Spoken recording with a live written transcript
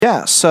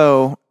Yeah.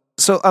 So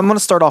I'm going to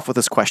start off with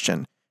this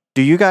question.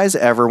 Do you guys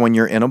ever, when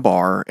you're in a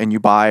bar and you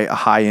buy a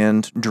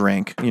high-end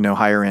drink,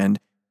 higher end,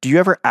 do you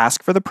ever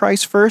ask for the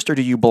price first, or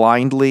do you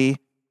blindly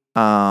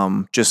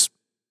just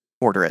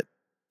order it?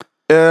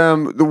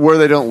 Where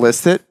they don't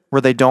list it?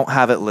 Where they don't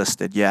have it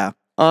listed, yeah.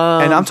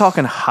 And I'm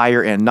talking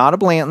higher end, not a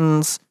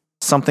Blanton's,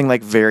 something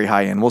like very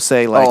high end. We'll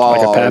say like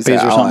a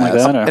Pappy's or something like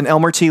that? Or? An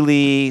Elmer T.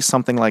 Lee,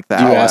 something like that.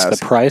 Do you ask the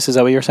price? Is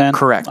that what you're saying?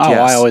 Correct, Oh,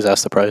 yes. I always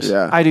ask the price.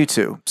 Yeah. I do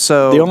too.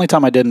 So the only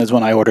time I didn't is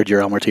when I ordered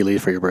your Elmer T. Lee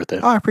for your birthday.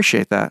 Oh, I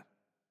appreciate that.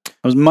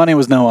 Money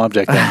was no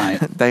object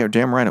that night. They are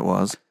damn right it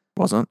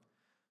wasn't.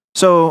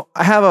 So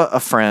I have a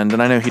friend,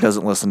 and I know he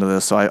doesn't listen to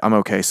this, so I'm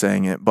okay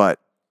saying it, but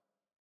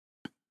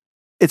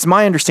it's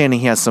my understanding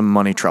he has some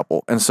money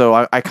trouble. And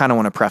so I kind of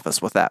want to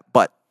preface with that.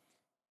 But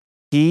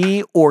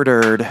he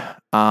ordered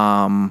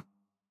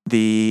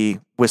the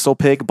Whistle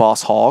Pig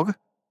Boss Hog.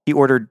 He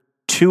ordered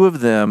 2 of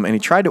them, and he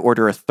tried to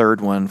order a third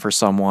one for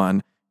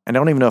someone. And I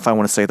don't even know if I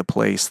want to say the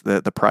price.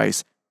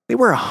 They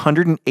were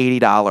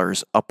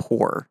 $180 a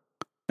pour.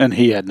 And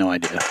he had no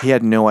idea. He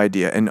had no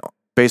idea and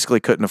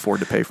basically couldn't afford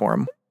to pay for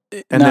them.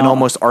 And then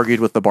almost argued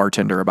with the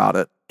bartender about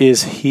it.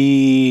 Is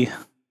he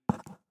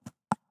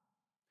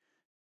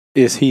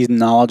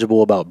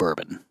knowledgeable about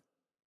bourbon?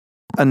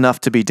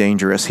 Enough to be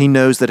dangerous. He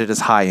knows that it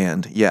is high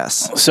end,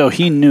 yes. So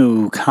he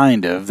knew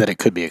kind of that it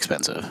could be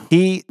expensive.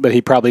 But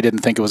he probably didn't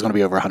think it was going to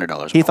be over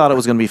 $100. He thought it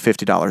was going to be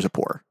 $50 a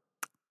pour.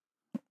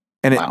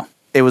 And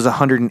it was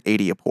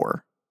 $180 a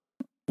pour.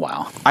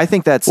 Wow. I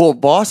think that's... Well,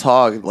 Boss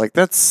Hog, like,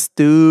 that's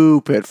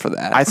stupid for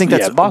that. I think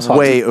that's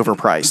way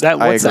overpriced.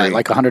 What's that,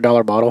 like a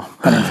 $100 bottle?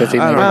 $150?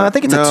 I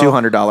think it's a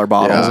 $200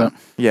 bottle.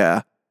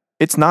 Yeah.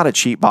 It's not a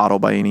cheap bottle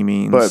by any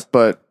means.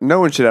 But no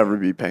one should ever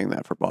be paying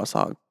that for Boss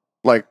Hog.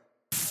 Like,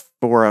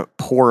 for a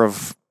pour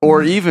of...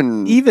 Or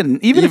even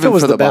if it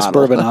was the best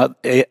bourbon,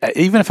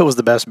 even if it was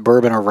the best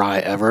bourbon or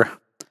rye ever,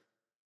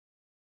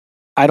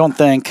 I don't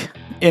think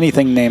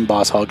anything named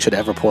Boss Hog should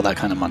ever pull that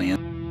kind of money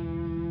in.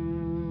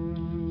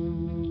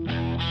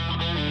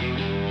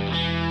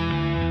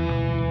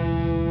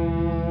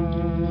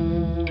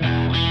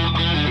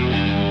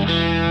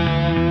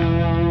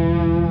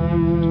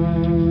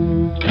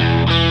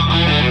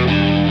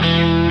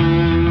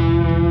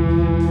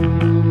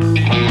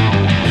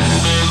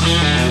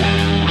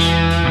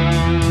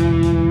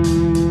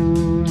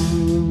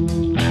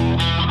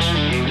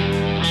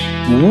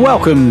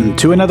 Welcome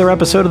to another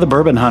episode of the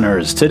Bourbon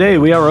Hunters. Today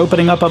we are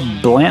opening up a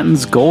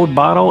Blanton's Gold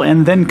bottle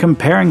and then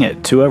comparing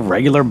it to a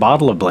regular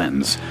bottle of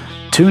Blanton's.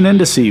 Tune in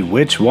to see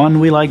which one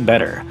we like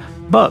better.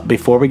 But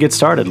before we get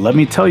started, let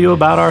me tell you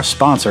about our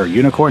sponsor,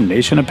 Unicorn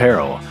Nation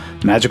Apparel.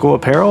 Magical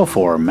apparel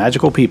for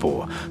magical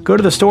people. Go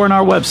to the store on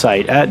our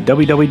website at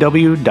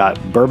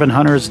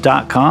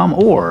www.bourbonhunters.com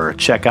or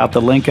check out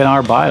the link in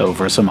our bio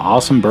for some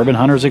awesome Bourbon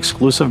Hunters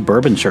exclusive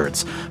bourbon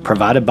shirts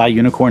provided by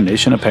Unicorn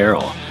Nation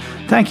Apparel.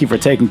 Thank you for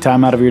taking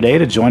time out of your day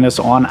to join us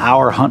on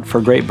our hunt for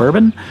great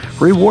bourbon.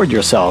 Reward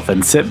yourself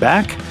and sit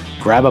back,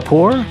 grab a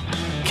pour,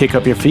 kick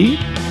up your feet,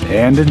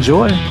 and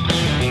enjoy.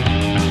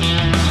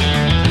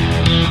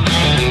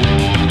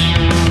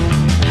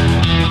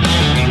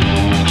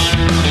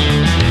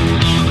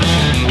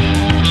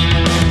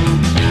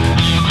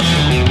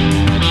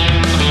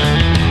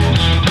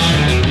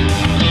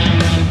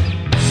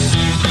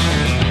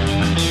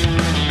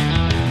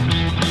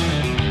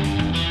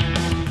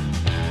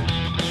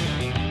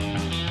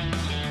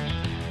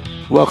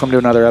 Welcome to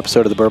another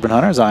episode of the Bourbon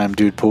Hunters. I am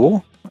Dude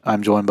Poole.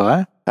 I'm joined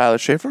by Tyler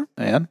Schaefer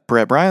and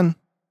Brett Bryan.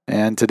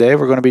 And today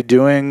we're going to be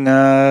doing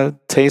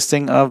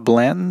tasting of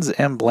Blanton's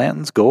and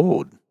Blanton's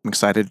Gold. I'm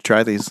excited to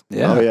try these.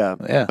 Yeah. Oh,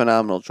 yeah.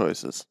 Phenomenal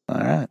choices.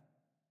 All right.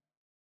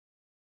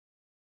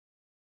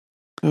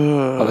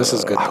 Oh, this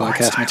is good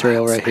podcast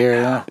material right here.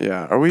 Yeah.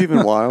 Yeah. Are we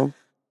even wild?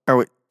 Are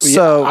we?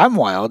 So I'm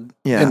wild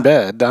in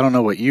bed. I don't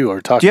know what you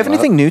are talking about. Do you have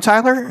anything new,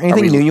 Tyler?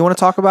 Anything new you want to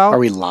talk about? Are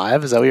we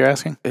live? Is that what you're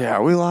asking? Yeah,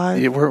 are we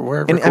live? Yeah, we're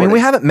recording. I mean, we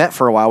haven't met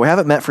for a while. We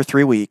haven't met for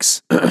 3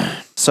 weeks.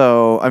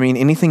 So, I mean,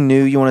 anything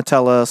new you want to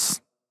tell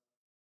us?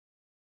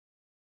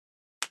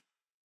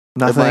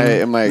 Nothing.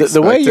 Am I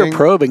the way you're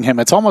probing him,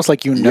 it's almost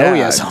like you know he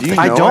has something.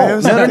 I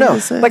don't. No.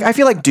 Like, I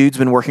feel like Dude's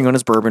been working on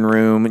his bourbon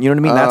room. You know what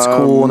I mean? That's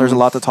cool, and there's a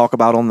lot to talk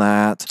about on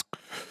that.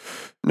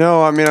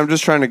 No, I mean, I'm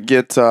just trying to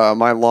get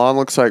my lawn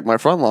my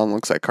front lawn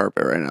looks like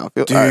carpet right now.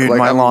 Dude,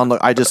 my lawn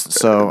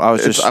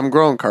I'm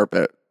growing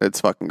carpet.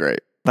 It's fucking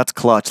great. That's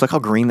clutch. Look how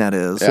green that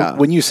is. Yeah. So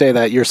when you say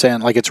that, you're saying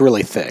like it's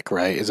really thick,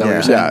 right? Is that what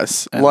you're saying?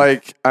 Yes.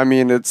 Like, I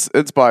mean, it's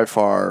by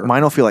far.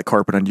 Mine will feel like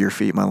carpet under your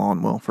feet. My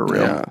lawn will, for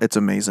real. Yeah. It's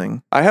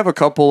amazing. I have a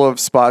couple of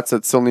spots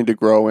that still need to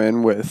grow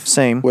in with.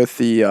 Same. With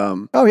the.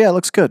 Oh, yeah, it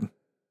looks good.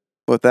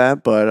 With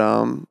that, but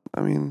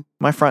I mean,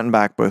 my front and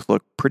back both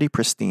look pretty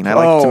pristine. I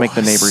like to make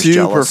the neighbors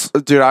jealous.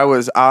 Dude, I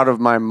was out of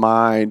my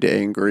mind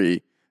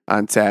angry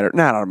on Saturday.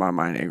 Not out of my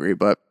mind angry,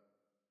 but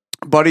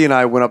Buddy and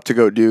I went up to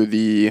go do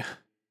the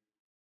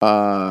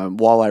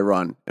walleye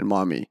run in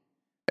Maumee,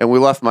 and we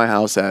left my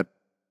house at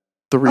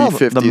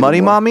 3:50. The Muddy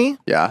Maumee?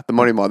 Yeah, the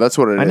Muddy Maumee. That's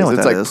what it is. I know what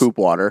it's that like is. poop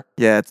water.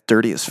 Yeah, it's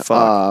dirty as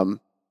fuck.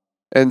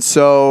 And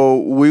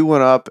so we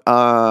went up,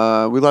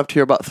 we left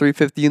here about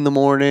 3:50 in the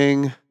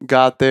morning,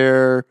 got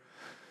there.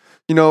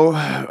 You know,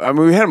 I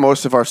mean, we had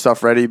most of our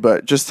stuff ready, but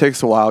it just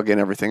takes a while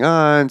getting everything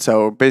on.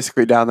 So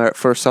basically down there at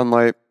first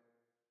sunlight,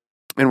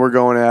 and we're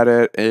going at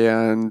it,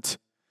 and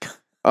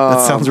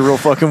That sounds real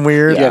fucking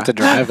weird. You have to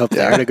drive up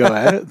there to go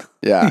at it.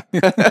 yeah.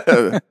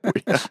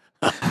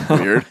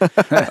 Weird.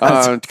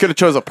 Could have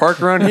chose a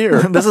park around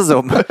here. This is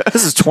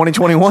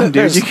 2021,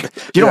 dude.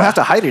 You don't have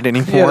to hide it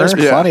anymore. Yeah, there's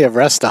plenty of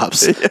rest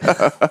stops.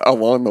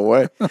 Along the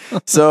way.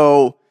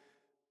 So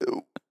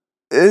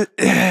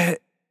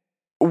it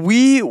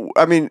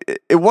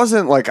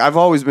wasn't like, I've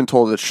always been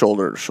told it's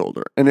shoulder to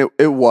shoulder, and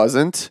it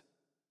wasn't.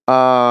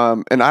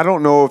 And I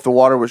don't know if the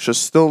water was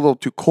just still a little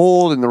too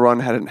cold and the run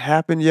hadn't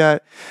happened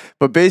yet,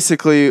 but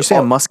basically, You say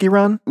a muskie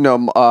run? no,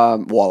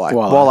 walleye.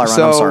 Walleye run.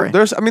 So I'm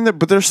sorry.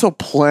 but there's still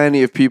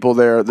plenty of people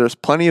there. There's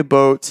plenty of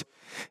boats,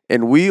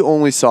 and we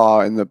only saw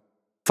in the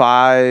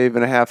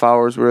 5.5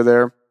 hours we were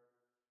there,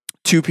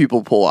 2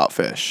 people pull out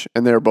fish,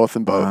 and they were both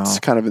in boats,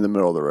 kind of in the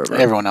middle of the river.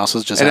 Everyone else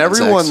was just and having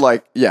everyone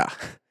sex.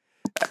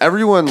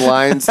 Everyone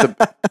lines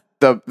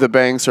the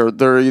banks, or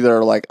they're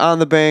either like on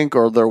the bank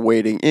or they're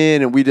wading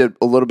in, and we did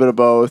a little bit of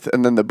both.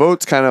 And then the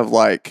boats kind of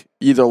like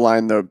either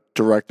line the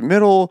direct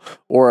middle,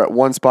 or at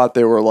one spot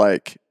they were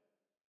like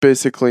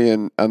basically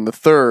on the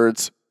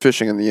thirds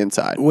fishing on the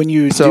inside. When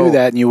you do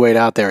that and you wade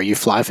out there, are you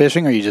fly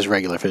fishing or are you just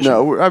regular fishing?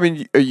 No, I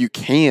mean you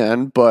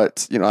can,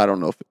 but I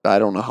don't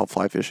know how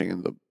fly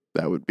fishing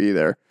that would be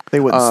there. They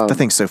wouldn't. The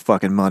thing's so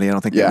fucking muddy. I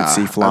don't think they would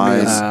see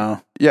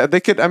flies. Yeah,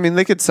 they could. I mean,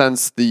 they could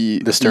sense the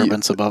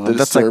disturbance above them.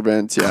 That's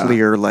disturbance, like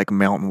clear, like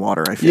mountain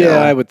water. I feel. Yeah,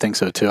 I would think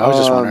so too. I was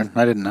just wondering.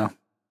 I didn't know.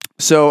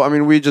 So I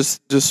mean, we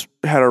just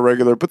had our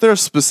regular, but there are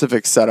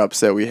specific setups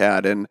that we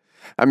had, and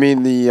I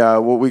mean the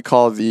what we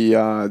call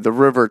the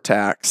river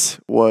tax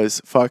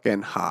was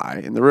fucking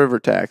high, and the river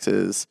tax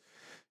is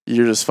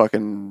you're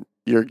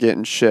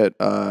getting shit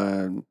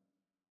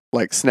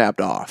like snapped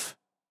off.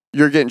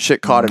 You're getting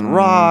shit caught in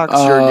rocks.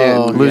 You're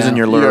getting losing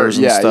your lures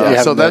and stuff.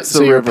 Yeah. So that's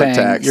the river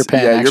tax. You're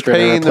paying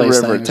the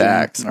river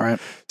tax. All right.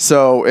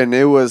 So, and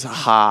it was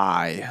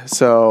high.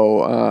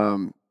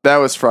 So that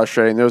was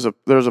frustrating. There was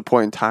a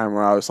point in time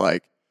where I was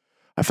like,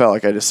 I felt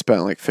like I just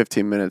spent like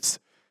 15 minutes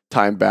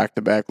tying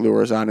back-to-back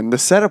lures on. And the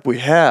setup we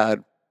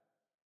had,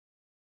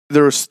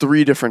 there was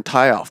 3 different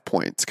tie-off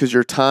points because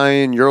you're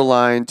tying your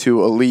line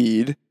to a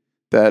lead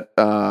that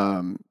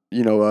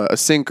a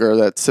sinker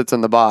that sits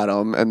on the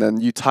bottom, and then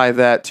you tie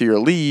that to your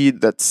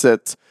lead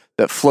that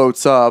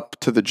floats up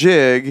to the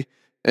jig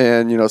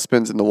and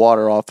spins in the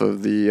water off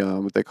of the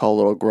what they call a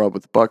little grub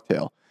with the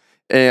bucktail.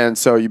 And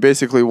so you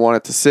basically want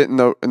it to sit in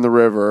the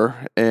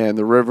river, and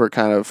the river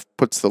kind of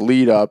puts the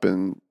lead up,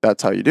 and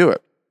that's how you do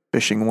it.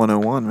 Fishing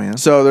 101, man.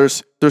 So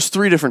there's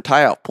 3 different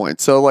tie-off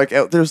points. So like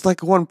there's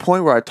like one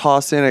point where I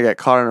tossed in, I got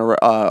caught in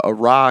a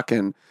rock,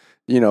 and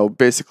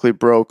basically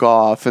broke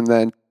off, and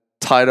then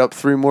tied up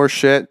 3 more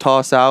shit,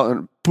 toss out,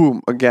 and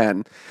boom,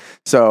 again.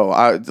 So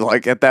I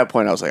like at that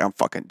point I was like, I'm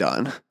fucking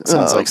done.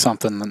 Sounds like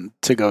something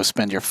to go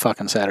spend your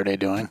fucking Saturday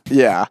doing.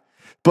 Yeah.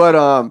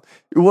 But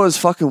what was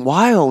fucking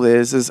wild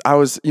is I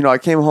was I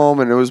came home,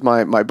 and it was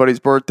my buddy's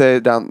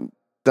birthday down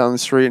the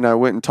street, and I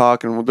went and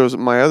talked, and there was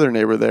my other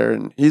neighbor there,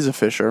 and he's a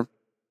fisher.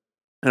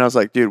 And I was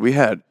like, dude, we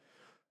had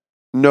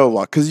no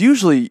luck, because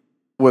usually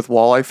with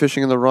walleye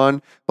fishing in the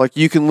run, like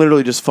you can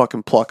literally just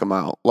fucking pluck them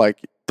out. Like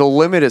the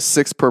limit is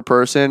 6 per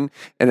person,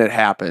 and it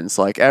happens.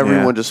 Like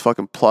everyone just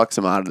fucking plucks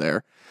them out of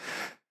there.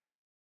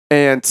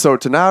 And so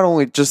to not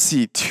only just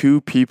see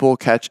 2 people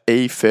catch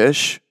a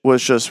fish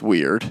was just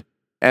weird.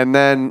 And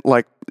then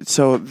like,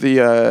 so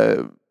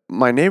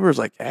my neighbor's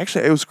like,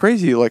 actually, it was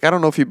crazy. Like, I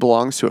don't know if he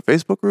belongs to a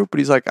Facebook group, but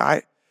he's like,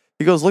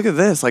 he goes, look at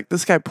this. Like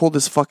this guy pulled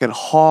this fucking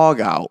hog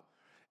out.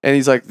 And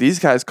he's like, these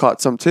guys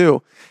caught some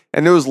too.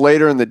 And it was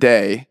later in the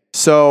day.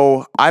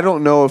 So I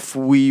don't know if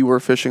we were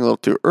fishing a little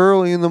too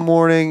early in the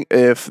morning,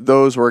 if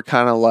those were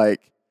kind of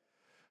like,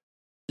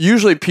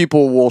 usually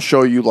people will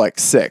show you like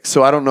 6.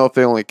 So I don't know if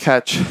they only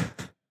catch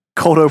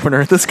cold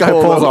opener. This guy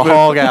pulls a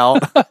hog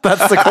out.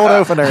 That's the cold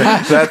opener.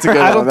 That's a good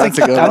one.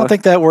 I don't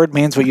think that word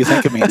means what you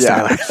think it means,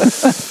 Tyler.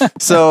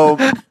 So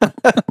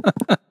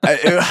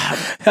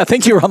I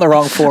think you were on the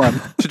wrong forum.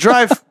 to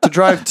drive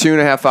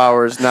 2.5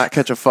 hours, not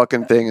catch a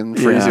fucking thing in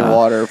freezing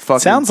water. Fucking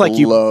sounds like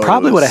you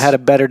probably would have had a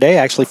better day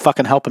actually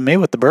fucking helping me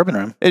with the bourbon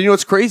room. And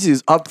what's crazy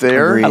is up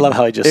there. I love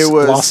how he just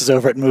glosses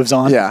over it and moves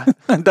on. Yeah,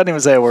 doesn't even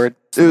say a word.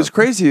 It was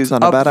crazy. It's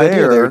not a bad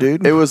idea there,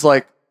 dude. It was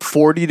like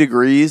 40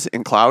 degrees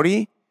and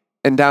cloudy,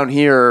 and down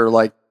here,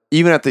 like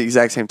even at the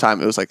exact same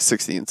time, it was like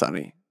 60 and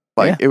sunny.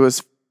 Like it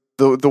was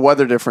the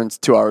weather difference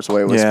 2 hours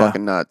away was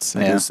fucking nuts.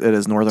 It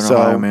is Northern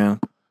Ohio, man.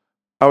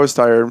 I was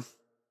tired.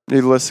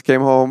 Needless,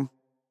 came home,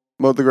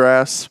 mowed the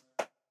grass.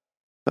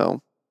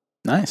 So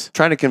nice.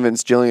 Trying to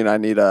convince Jillian I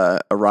need a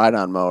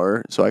ride-on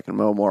mower so I can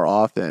mow more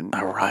often.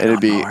 A ride-on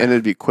mower. And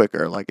it'd be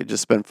quicker. Like it'd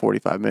just spend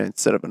 45 minutes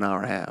instead of an hour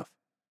and a half.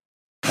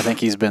 I think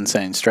he's been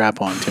saying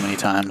strap-on too many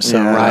times,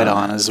 so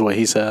ride-on is what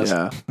he says.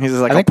 Yeah. He's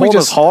like, I think pull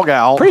this hog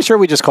out. Pretty sure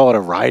we just call it a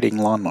riding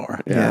lawnmower.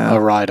 Yeah. A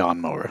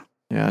ride-on mower.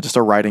 Yeah, just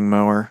a riding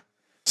mower.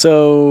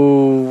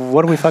 So,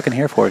 what are we fucking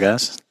here for,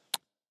 guys?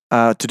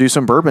 To do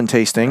some bourbon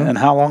tasting. And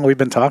how long have we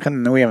been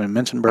talking? We haven't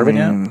mentioned bourbon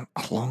yet?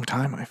 A long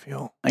time, I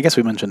feel. I guess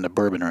we mentioned the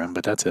bourbon room,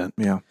 but that's it.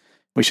 Yeah.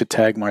 We should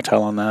tag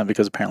Martel on that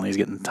because apparently he's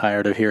getting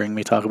tired of hearing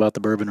me talk about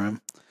the bourbon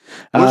room.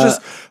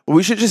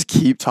 We should just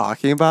keep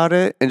talking about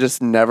it and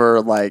just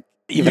never like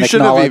even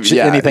acknowledge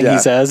anything he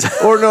says.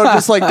 Or no,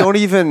 just like don't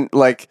even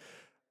like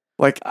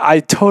I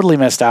totally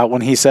missed out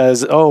when he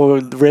says, "Oh,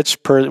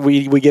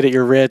 we get it,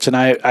 you're rich," and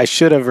I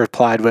should have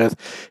replied with,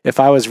 "If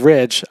I was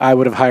rich, I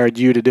would have hired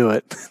you to do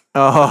it."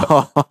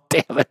 Oh,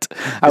 damn it!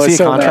 Is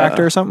he a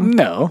contractor or something?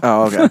 No.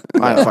 Oh, okay.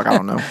 I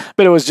don't know.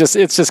 But it's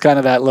just kind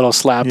of that little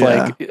slap,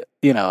 like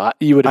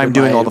you would. I'm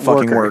doing all the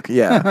fucking work.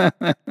 Yeah.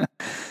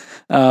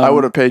 I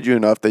would have paid you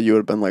enough that you would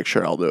have been like,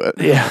 "Sure, I'll do it."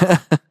 Yeah.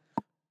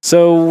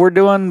 So we're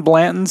doing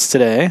Blantons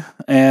today,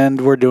 and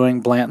we're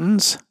doing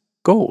Blantons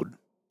Gold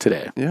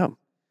today. Yeah.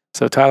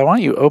 So, Tyler, why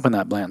don't you open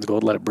that Blanton's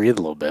Gold, let it breathe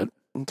a little bit.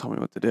 Don't tell me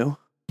what to do.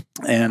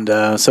 And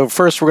so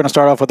first, we're going to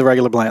start off with the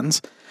regular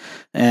Blantons.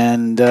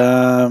 And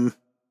the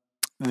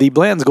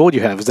Blanton's Gold you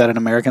have, is that an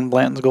American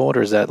Blanton's Gold,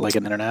 or is that like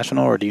an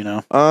international, or do you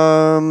know?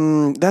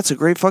 That's a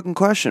great fucking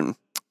question.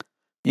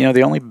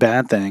 The only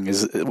bad thing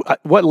is,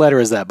 what letter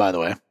is that, by the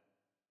way?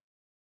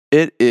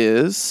 It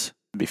is...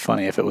 It'd be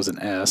funny if it was an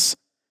S.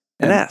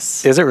 An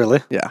S. Is it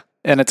really? Yeah.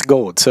 And it's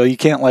gold, so you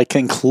can't like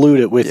include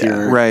it with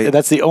your... Right.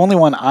 That's the only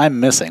one I'm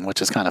missing,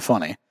 which is kind of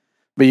funny.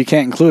 But you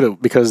can't include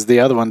it because the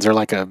other ones are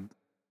like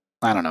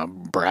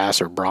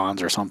brass or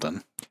bronze or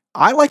something.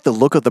 I like the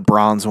look of the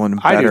bronze one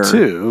better. I do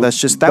too. That's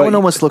just, that one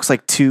almost looks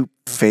like too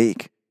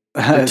fake.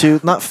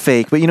 Not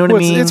fake, but you know what I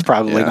mean? It's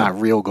probably not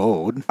real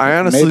gold. I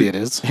honestly... Maybe it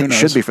is. Who knows? It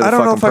should be for the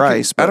fucking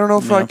price. I don't know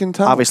if I can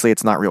tell. Obviously,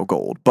 it's not real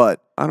gold,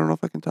 but... I don't know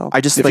if I can tell.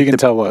 I just if like you can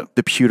tell what?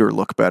 The pewter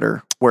look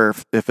better, where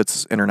if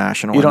it's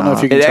international You don't know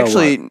if you can tell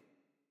what.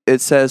 It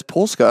says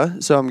Polska,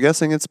 so I'm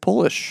guessing it's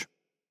Polish.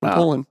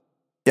 Poland.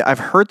 Yeah, I've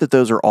heard that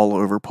those are all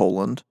over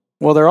Poland.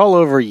 Well, they're all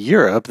over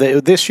Europe.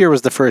 This year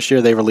was the first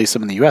year they released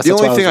them in the U.S. The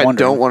only thing I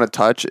don't want to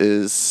touch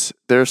is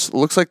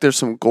looks like there's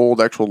some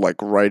gold actual like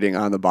writing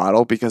on the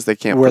bottle because they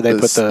can't put the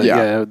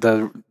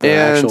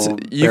actual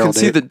you can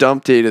see date. the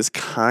dump date is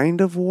kind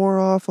of wore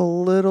off a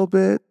little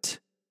bit.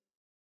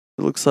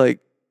 It looks like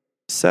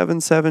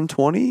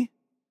 7/7/20.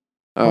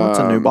 Oh, it's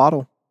a new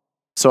bottle.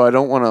 So I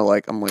don't want to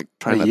I'm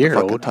trying not to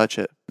fucking touch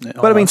it.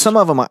 But I mean, some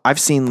of them I've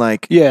seen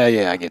like... Yeah,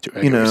 I get you.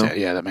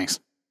 Yeah, that makes...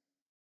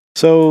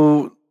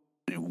 So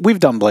we've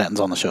done Blantons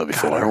on the show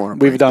before.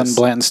 We've done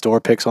Blanton store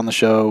picks on the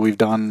show. We've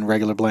done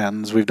regular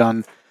Blantons. We've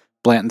done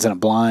Blantons in a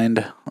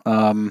blind.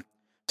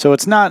 So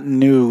it's not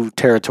new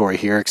territory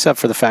here, except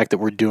for the fact that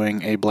we're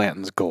doing a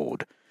Blanton's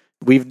Gold.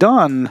 We've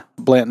done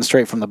Blanton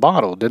straight from the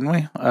bottle, didn't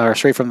we? Or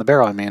straight from the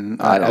barrel,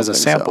 as a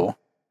sample.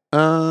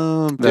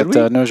 So.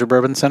 That Knows Your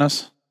Bourbon sent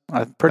us?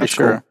 I'm pretty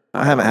sure. Cool.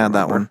 I haven't had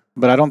that one.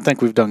 But I don't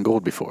think we've done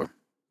gold before.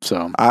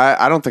 So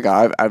I don't think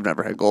I've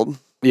never had gold.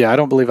 Yeah, I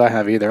don't believe I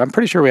have either. I'm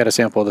pretty sure we had a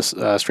sample of this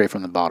straight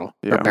from the bottle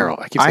or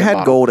barrel. I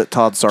had gold at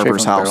Todd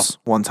Sarver's house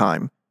one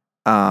time.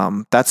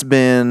 That's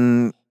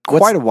been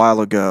quite a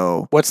while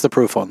ago. What's the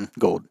proof on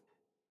gold?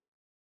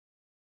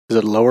 Is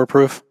it lower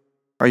proof?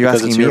 Are you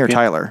asking me or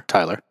Tyler?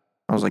 Tyler.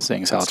 I was like,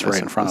 seeing how it's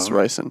right in front of him.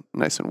 It's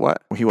nice and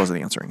wet. Well, he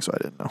wasn't answering, so I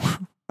didn't know.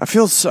 I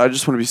just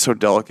want to be so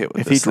delicate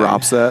with if he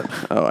drops that.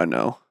 Oh, I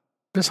know.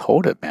 Just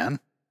hold it, man.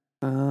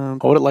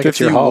 Hold it like it's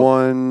your hull.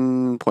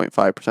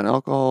 51.5%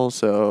 alcohol,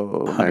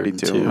 so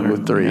 92,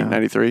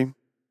 93.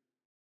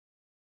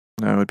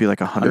 No, it would be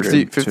like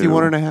 100.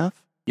 51 and a half?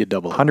 You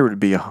double it. 100 would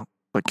be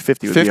like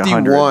 50 would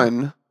 51. be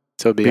 100.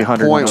 So it'd be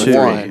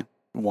 100.1.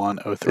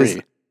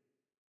 103.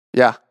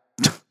 Yeah.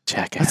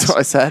 Jackass. That's what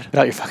I said. Get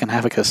out your fucking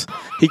abacus.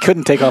 He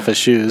couldn't take off his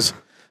shoes,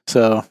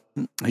 so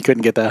he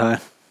couldn't get that high.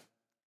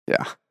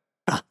 Yeah.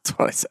 That's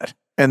what I said.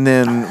 And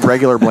then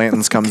regular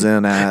Blanton's comes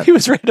in at... He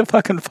was ready to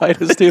fucking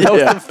fight us, dude. That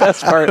was the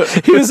best part.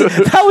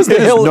 That was the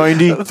hill.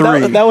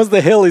 93. That was the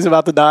hill he's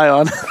about to die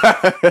on.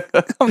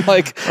 I'm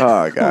like,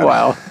 oh, God.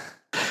 Wow.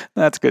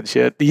 That's good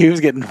shit. He was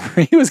getting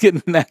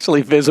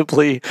actually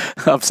visibly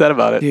upset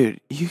about it.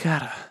 Dude, you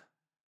gotta...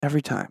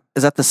 Every time.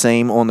 Is that the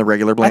same on the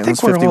regular Blanton's?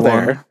 I think we're 51?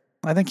 all there.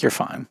 I think you're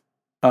fine.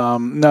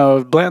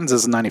 No, Blanton's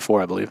is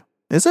 94, I believe.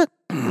 Is it?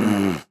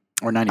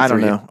 Or 93. I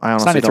don't know. I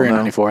honestly it's 93 don't know. or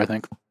 94, I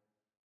think.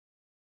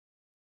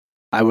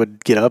 I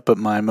would get up at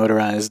my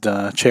motorized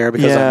chair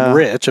because I'm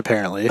rich,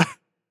 apparently.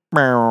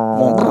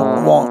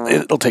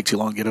 It'll take too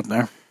long to get up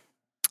there.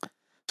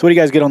 So what do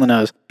you guys get on the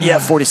nose? Yeah,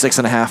 46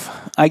 and a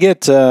half. I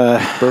get...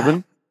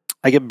 bourbon?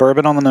 I get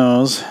bourbon on the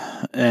nose,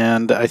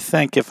 and I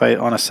think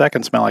on a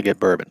second smell, I get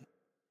bourbon.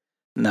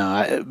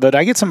 No, but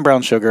I get some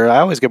brown sugar. I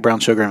always get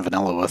brown sugar and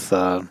vanilla with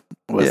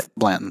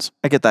Blantons.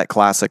 I get that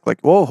classic,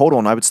 like, whoa, hold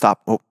on, I would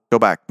stop. Oh, go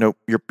back. Nope,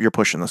 you're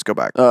pushing this. Go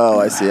back. Oh,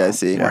 I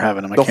see. We're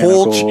having a the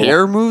mechanical... whole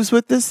chair moves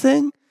with this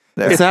thing?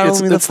 It's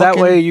that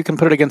way you can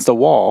put it against the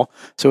wall,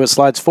 so it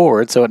slides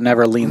forward, so it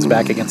never leans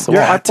back against the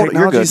wall. Yeah,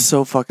 technology's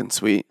so fucking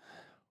sweet.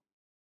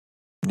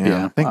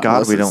 Yeah. Thank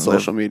God we don't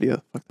social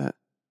media. Fuck that.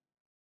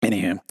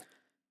 Anywho,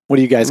 what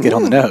do you guys get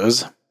on the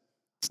nose?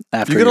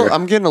 After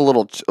I'm getting a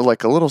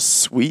little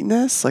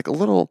sweetness, like a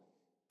little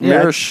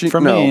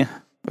for me,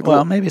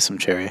 maybe some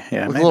cherry.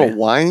 Yeah, like maybe. a little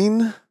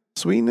wine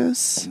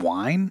sweetness.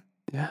 Wine?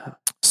 Yeah.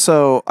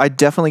 So I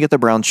definitely get the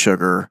brown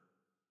sugar.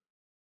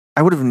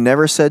 I would have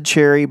never said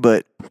cherry,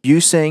 but you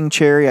saying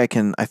cherry, I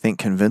think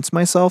convince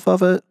myself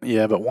of it.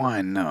 Yeah, but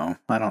wine, no.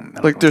 I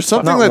don't Like there's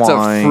something Not that's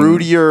wine. a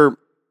fruitier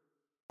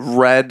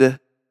red.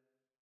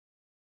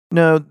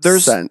 No,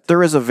 scent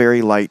there is a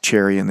very light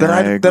cherry in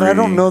there. that I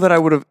don't know that I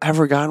would have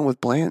ever gotten with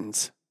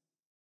Blantons.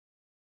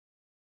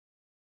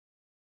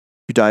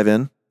 You dive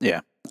in.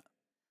 Yeah.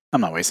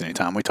 I'm not wasting any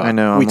time. We talked. I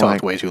know, We I'm talked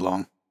like- way too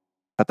long.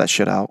 Cut that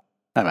shit out.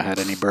 I haven't had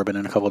any bourbon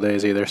in a couple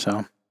days either,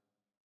 so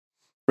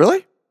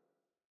Really?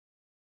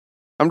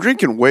 I'm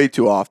drinking way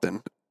too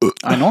often.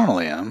 I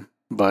normally am.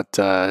 But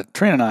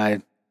Trina and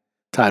I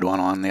tied one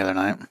on the other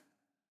night.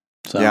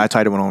 So Yeah, I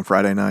tied one on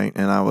Friday night,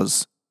 and I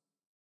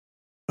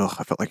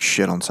felt like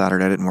shit on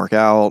Saturday. I didn't work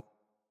out.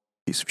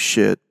 Piece of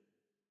shit.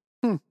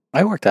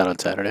 I worked out on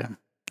Saturday.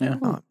 Yeah.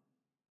 Oh.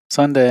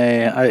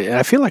 Sunday,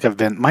 I feel like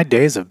my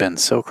days have been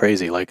so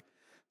crazy. Like,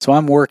 so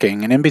I'm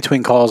working, and in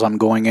between calls, I'm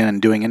going in and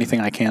doing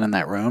anything I can in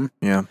that room.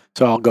 Yeah.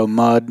 So I'll go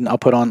mud. I'll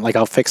put on,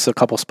 I'll fix a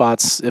couple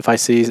spots if I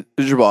see.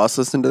 Did your boss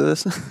listen to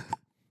this?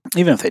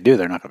 Even if they do,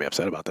 they're not going to be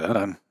upset about that.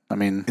 I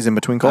mean, Is in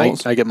between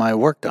calls. I get my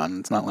work done.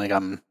 It's not like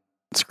I'm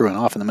screwing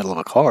off in the middle of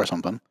a call or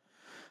something.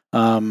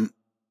 And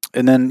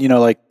then,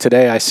 like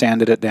today I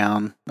sanded it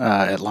down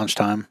at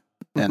lunchtime.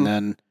 And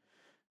then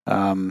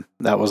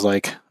that was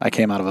like, I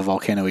came out of a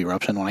volcano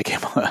eruption when I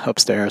came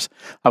upstairs.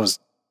 I was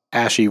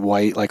ashy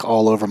white, like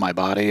all over my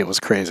body. It was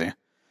crazy.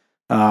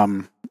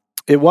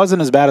 It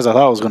wasn't as bad as I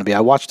thought it was going to be. I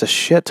watched a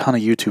shit ton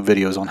of YouTube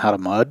videos on how to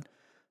mud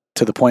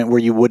to the point where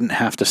you wouldn't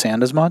have to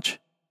sand as much.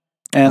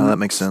 And that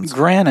makes sense.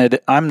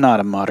 Granted, I'm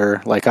not a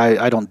mudder. Like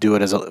I don't do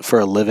it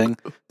for a living.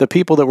 The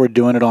people that were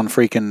doing it on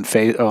freaking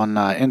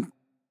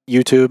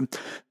YouTube,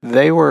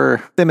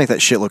 They make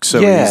that shit look so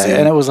yeah, easy.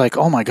 and it was like,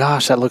 oh my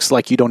gosh, that looks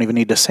like you don't even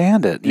need to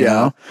sand it. You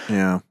know?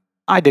 Yeah.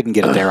 I didn't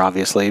get it there,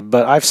 obviously,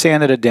 but I've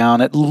sanded it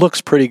down. It looks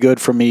pretty good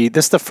for me.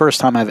 This is the first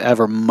time I've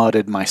ever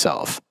mudded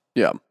myself.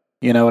 Yeah.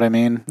 You know what I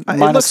mean? It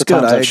Minus looks the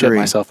good, times I I've shit agree.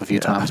 myself a few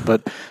times,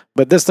 but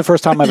this is the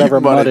first time I've ever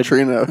mudded.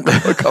 Trina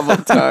a couple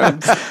of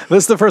times.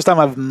 This is the first time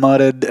I've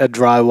mudded a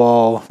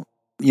drywall,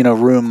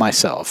 room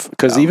myself.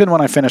 Because even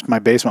when I finished my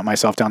basement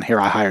myself down here,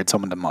 I hired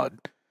someone to mud.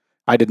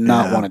 I did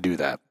not want to do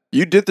that.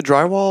 You did the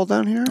drywall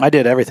down here? I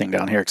did everything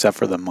down here except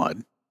for the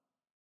mud.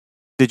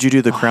 Did you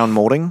do the crown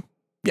molding?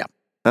 Yeah.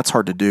 That's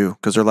hard to do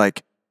because they're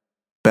like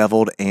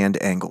beveled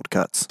and angled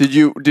cuts. Did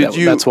you?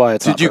 That's why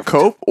it's. Did you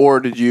cope or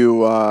did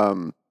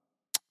you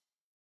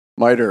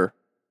miter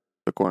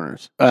the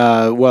corners?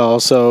 Well,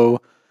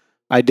 so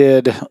I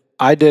did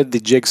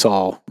the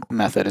jigsaw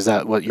method. Is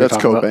that what you're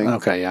That's talking coping.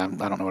 about? Okay, yeah.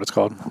 I don't know what it's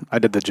called. I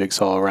did the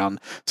jigsaw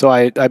around. So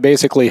I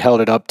basically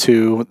held it up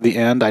to the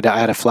end. I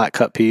had a flat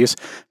cut piece,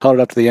 held it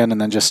up to the end, and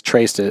then just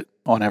traced it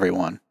on every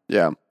one.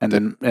 Yeah. And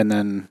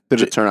then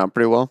Did it turn out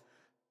pretty well?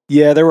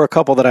 Yeah, there were a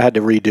couple that I had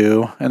to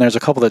redo, and there's a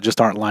couple that just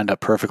aren't lined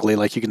up perfectly.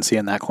 Like you can see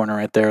in that corner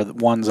right there,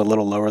 one's a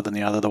little lower than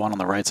the other. The one on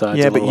the right side.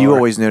 Yeah, but you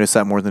always notice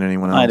that more than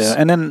anyone else. I do.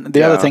 And then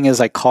the other thing is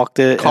I caulked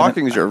it.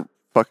 Caulking's your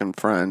fucking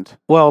friend.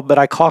 Well, but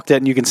I caulked it,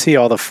 and you can see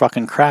all the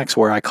fucking cracks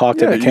where I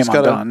caulked it and it came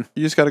undone.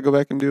 You just got to go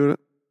back and do it.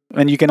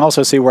 And you can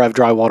also see where I've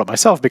drywalled it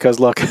myself because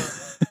look.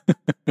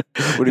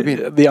 What do you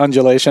mean? The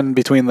undulation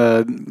between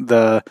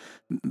the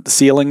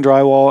ceiling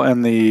drywall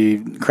and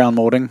the crown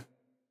molding.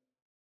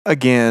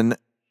 Again,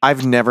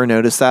 I've never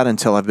noticed that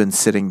until I've been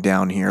sitting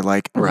down here,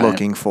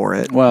 looking for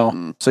it.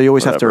 Well, so you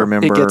always have to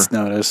remember. It gets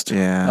noticed.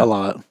 Yeah. A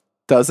lot.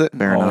 Does it?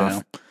 Fair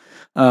enough.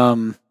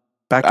 Yeah.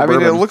 Back to I mean,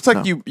 bourbon. it looks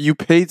like you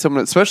paid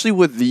someone, especially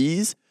with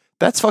these.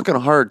 That's fucking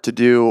hard to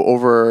do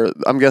over.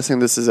 I'm guessing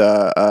this is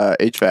a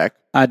HVAC.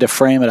 I had to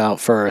frame it out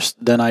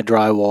first, then I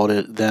drywalled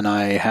it, then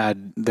I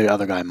had the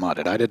other guy mud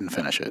it. I didn't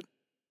finish it.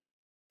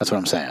 That's what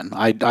I'm saying.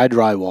 I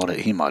drywalled it,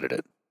 he mudded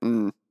it.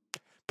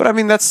 But I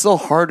mean, that's still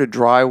hard to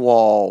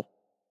drywall.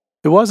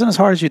 It wasn't as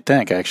hard as you'd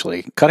think,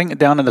 actually. Cutting it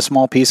down into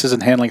small pieces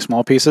and handling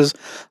small pieces,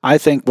 I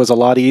think was a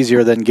lot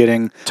easier than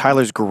getting...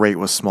 Tyler's great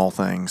with small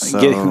things.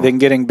 So.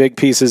 Getting big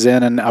pieces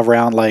in and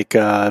around like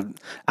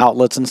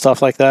outlets and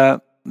stuff like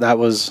that. That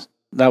was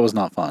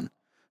not fun.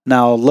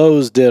 Now,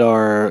 Lowe's did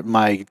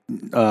my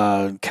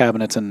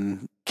cabinets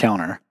and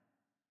counter.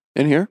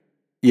 In here?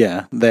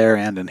 Yeah, there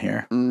and in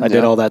here. I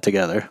did all that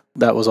together.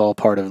 That was all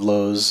part of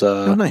Lowe's.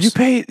 Nice.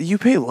 You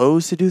pay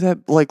Lowe's to do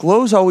that? Like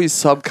Lowe's always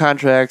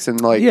subcontracts and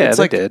yeah, it's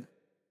they like did.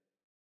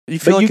 You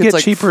feel but like you it's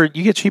get cheaper.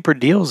 You get cheaper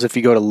deals if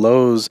you go to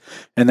Lowe's,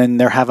 and then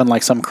they're having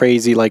like some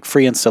crazy like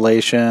free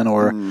installation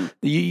or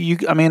you.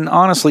 I mean,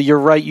 honestly, you're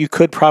right. You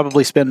could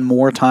probably spend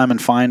more time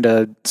and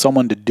find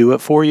someone to do it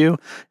for you,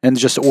 and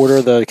just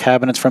order the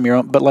cabinets from your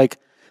own. But like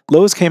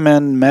Lowe's came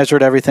in,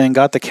 measured everything,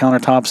 got the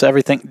countertops,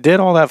 everything, did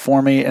all that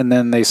for me, and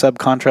then they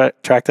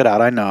subcontracted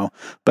out. I know,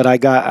 but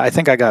I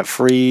think I got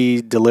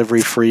free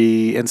delivery,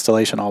 free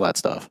installation, all that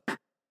stuff.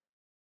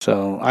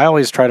 So I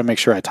always try to make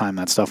sure I time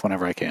that stuff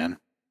whenever I can.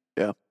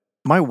 Yeah.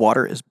 My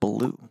water is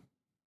blue.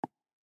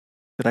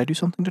 Did I do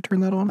something to turn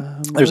that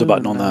on? There's a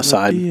button on the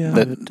side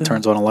that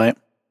turns on a light.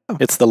 Oh.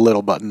 It's the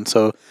little button.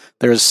 So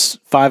there's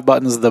 5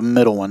 buttons. The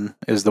middle one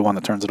is the one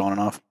that turns it on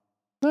and off.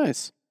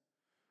 Nice.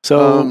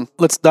 So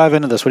let's dive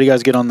into this. What do you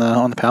guys get on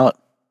the palate?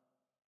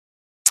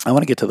 I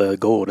want to get to the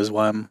gold. Is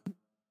why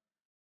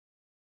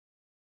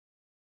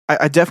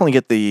I definitely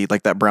get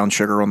that brown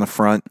sugar on the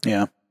front.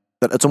 Yeah.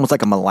 It's almost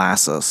like a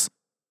molasses.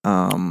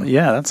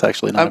 Yeah, that's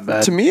actually not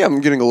bad. To me, I'm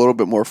getting a little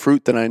bit more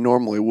fruit than I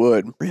normally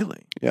would.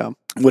 Really? Yeah.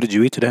 What did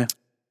you eat today?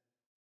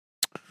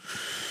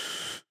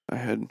 I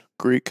had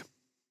Greek.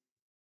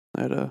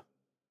 I had a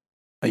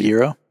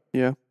gyro?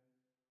 Yeah.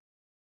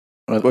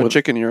 What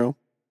chicken gyro.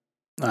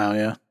 Oh,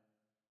 yeah.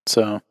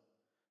 So,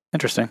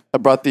 interesting. I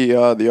brought the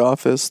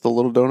office, the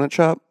little donut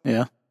shop.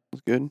 Yeah. It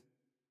was good.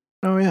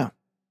 Oh, yeah.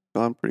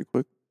 Gone pretty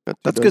quick.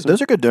 That's good.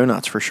 Those are good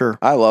donuts for sure.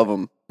 I love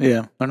them.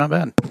 Yeah, they're not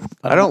bad.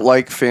 I don't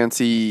like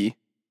fancy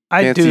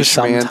I do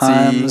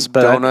sometimes,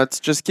 but donuts.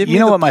 Just give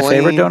me what my plain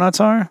favorite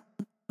donuts are?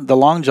 The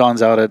Long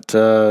Johns out at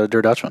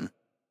Der Dutchman.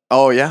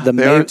 Oh, yeah.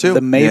 They are too.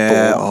 The maple.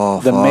 Yeah. Oh,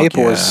 the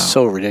maple yeah. is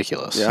so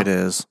ridiculous. Yeah. It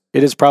is.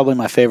 It is probably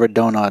my favorite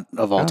donut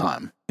of all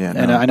time. Yeah,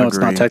 and I know it's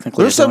not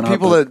technically There's a donut, some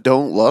people that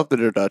don't love the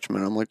Der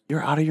Dutchman. I'm like,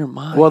 you're out of your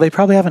mind. Well, they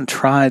probably haven't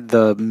tried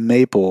the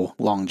maple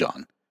Long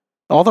John.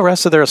 All the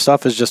rest of their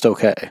stuff is just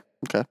okay.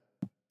 Okay.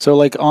 So,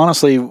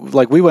 honestly,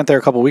 we went there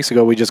a couple weeks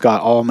ago. We just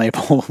got all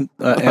maple.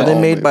 Are they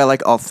made by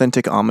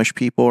authentic Amish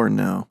people or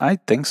no? I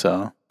think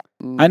so.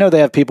 I know they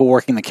have people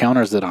working the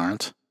counters that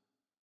aren't,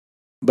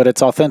 but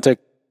it's authentic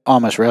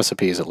Amish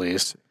recipes at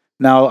least.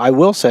 Now, I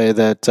will say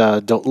that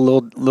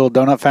Little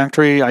Donut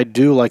Factory, I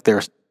do like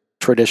their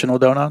traditional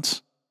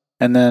donuts,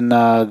 and then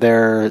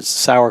their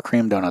sour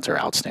cream donuts are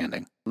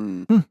outstanding.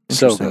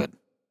 So good,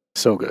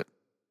 so good.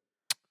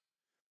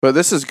 But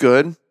this is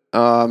good,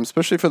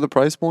 especially for the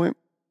price point.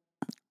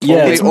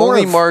 Yeah, it's it's more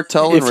only of-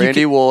 Martell and if you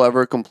Randy will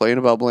ever complain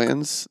about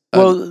Blanton's.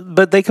 Well,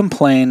 but they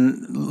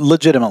complain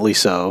legitimately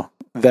so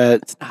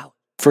that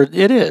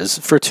it is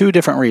for 2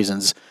 different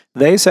reasons.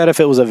 They said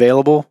if it was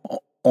available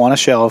on a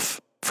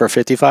shelf for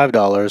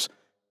 $55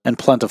 and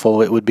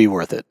plentiful, it would be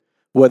worth it.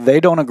 What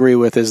they don't agree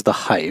with is the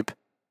hype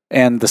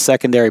and the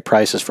secondary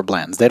prices for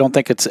Blantons. They don't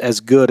think it's as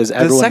good as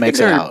everyone makes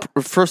it out.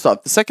 First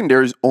off, the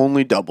secondary is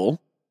only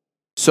double.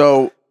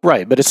 So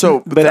Right, but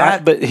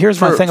but here's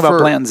my thing about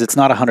Blantons. It's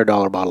not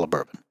 $100 bottle of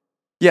bourbon.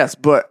 Yes,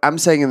 but I'm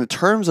saying in the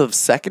terms of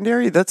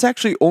secondary, that's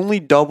actually only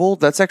double.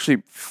 That's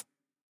actually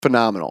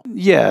phenomenal.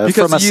 Yeah,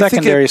 because from a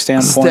secondary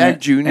standpoint, Stag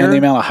Junior and the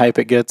amount of hype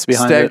it gets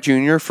behind Stag it.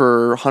 Junior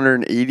for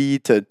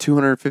 $180 to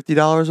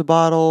 $250 a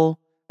bottle.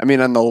 I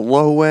mean, on the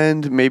low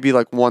end, maybe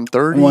like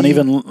 $130. Well,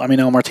 even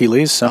El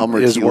Martí-Lee's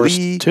is worse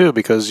too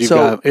because it's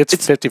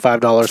 $55 for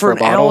a bottle. For an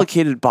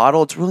allocated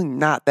bottle, it's really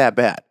not that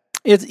bad.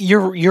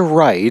 You're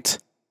right.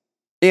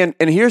 And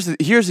here's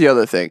the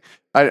other thing.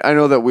 I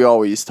know that we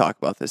always talk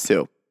about this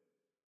too.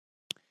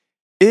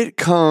 It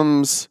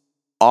comes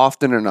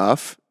often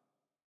enough.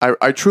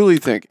 I truly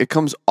think it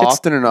comes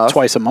often enough.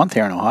 Twice a month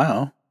here in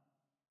Ohio.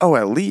 Oh,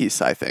 at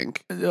least I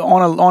think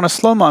on a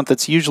slow month,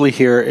 it's usually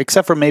here,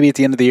 except for maybe at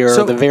the end of the year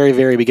or the very,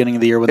 very beginning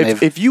of the year when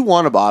if you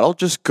want a bottle,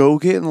 just go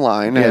get in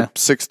line at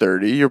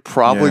 6:30. You're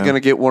probably going to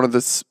get one of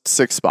the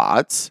 6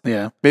 spots.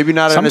 Yeah, maybe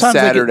not on a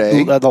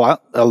Saturday. A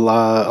lot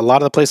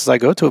of the places I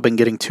go to have been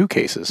getting 2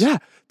 cases. Yeah,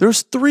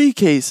 there's 3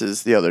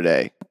 cases the other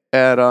day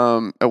at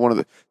one of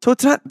the. So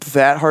it's not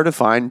that hard to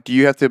find. Do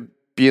you have to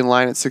be in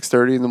line at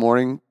 6:30 in the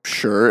morning?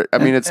 Sure. I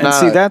mean, it's not.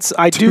 See,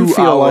 I do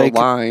feel like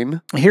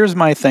line. Here's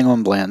my thing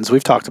on Blantons.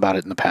 We've talked about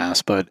it in the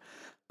past, but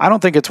I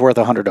don't think it's worth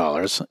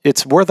 $100.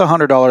 It's worth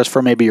 $100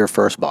 for maybe your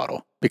first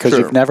bottle because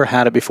you've never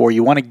had it before.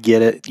 You want to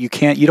get it. You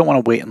don't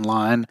want to wait in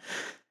line.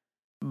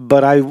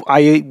 But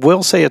I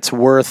will say it's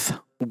worth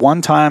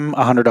one time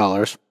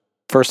 $100.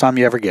 First time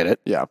you ever get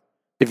it. Yeah.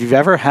 If you've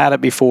ever had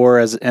it before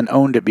and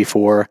owned it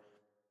before,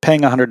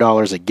 paying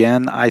 $100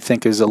 again, I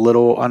think is a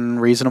little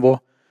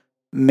unreasonable.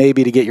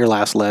 Maybe to get your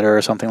last letter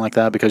or something like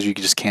that, because you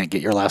just can't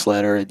get your last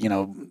letter.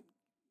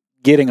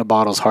 Getting a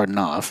bottle is hard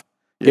enough.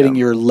 Yeah. Getting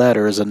your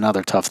letter is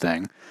another tough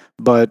thing.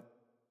 But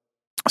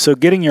so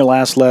getting your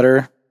last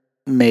letter,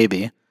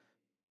 maybe.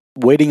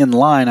 Waiting in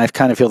line, I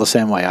kind of feel the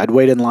same way. I'd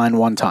wait in line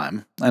one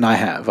time, and I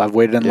have. I've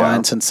waited in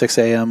line since 6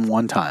 a.m.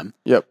 one time.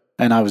 Yep.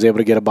 And I was able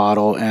to get a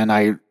bottle, and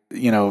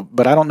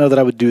but I don't know that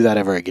I would do that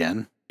ever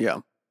again. Yeah.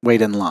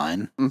 Wait in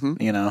line,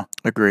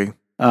 Agree.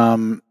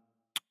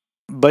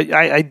 But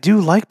I do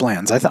like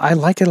Blantons. I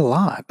like it a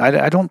lot.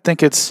 I don't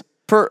think it's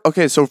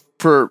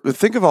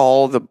think of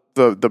all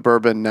the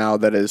bourbon now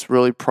that is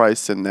really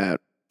priced in that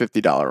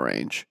 $50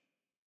 range.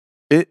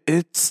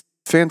 It's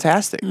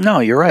fantastic. No,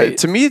 you're right.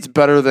 To me, it's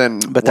better than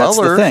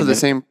Weller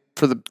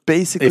for the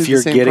basically if you're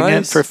the same getting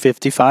price. it for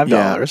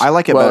 $55. I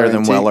like it better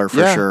than Weller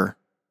for sure.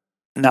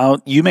 Now,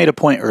 you made a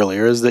point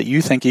earlier is that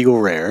you think Eagle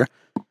Rare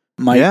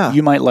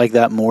you might like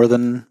that more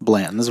than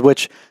Blanton's,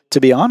 which, to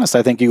be honest,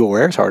 I think Eagle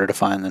Rare is harder to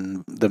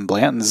find than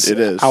Blanton's. It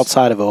is.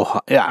 Outside of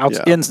Ohio,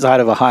 inside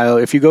of Ohio.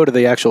 If you go to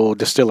the actual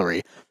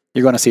distillery,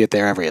 you're going to see it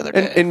there every other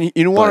day. And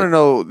you want to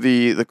know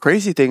the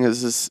crazy thing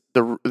is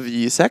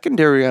the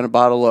secondary on a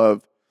bottle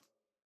of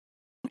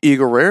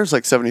Eagle Rare is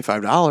like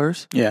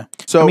 $75. Yeah.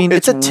 So I mean,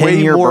 it's a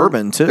 10-year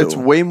bourbon, too. It's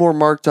way more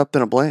marked up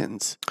than a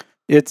Blanton's.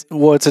 It's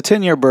a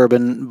 10-year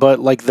bourbon, but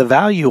like the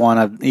value on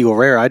an Eagle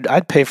Rare,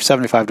 I'd pay for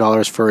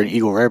 $75 for an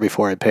Eagle Rare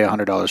before I'd pay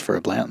 $100 for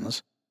a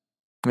Blanton's.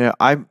 Yeah,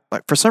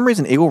 for some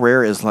reason Eagle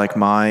Rare is like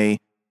my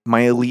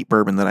elite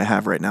bourbon that I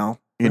have right now.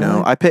 You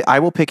know, I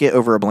will pick it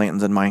over a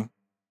Blanton's in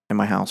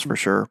my house for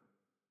sure.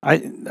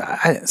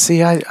 I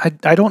see.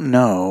 I don't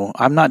know.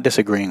 I'm not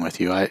disagreeing with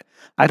you.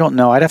 I don't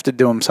know. I'd have to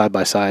do them side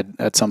by side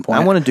at some point.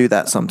 I want to do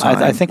that sometime.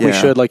 I think we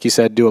should, like you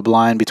said, do a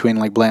blind between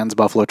like Blanton's,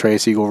 Buffalo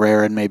Trace, Eagle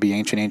Rare, and maybe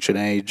Ancient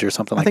Age or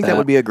something like that. I think that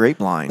would be a great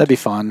blind. That'd be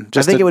fun.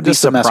 I think it would be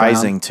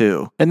surprising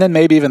too. And then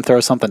maybe even throw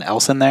something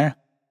else in there.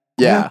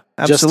 Yeah,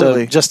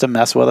 absolutely. Just to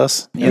mess with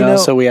us, you know.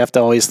 So we have to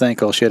always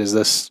think, oh shit, is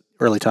this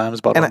early times?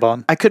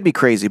 Bond. I could be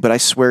crazy, but I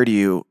swear to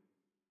you,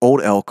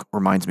 Old Elk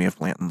reminds me of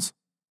Blanton's.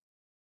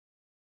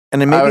 And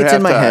then maybe it's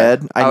in my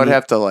head. I would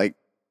have to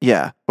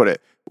put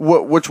it.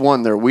 Which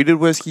one? They're wheated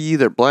whiskey.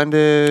 They're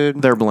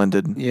blended. They're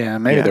blended. Yeah,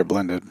 maybe they're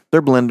blended.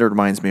 Their blended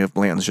reminds me of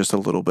Blanton's just a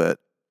little bit.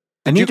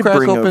 I Did need you to crack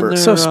bring open over. their,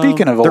 So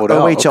speaking of their Old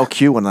Elk,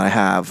 OHLQ one that I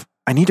have,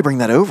 I need to bring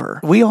that over.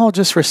 we all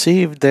just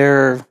received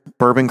their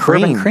Bourbon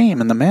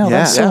cream. in the mail. Yeah.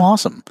 That's so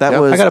awesome. That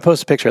was. I got to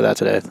post a picture of that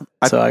today,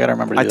 so I got to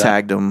remember to do I that.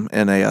 tagged them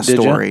in a Did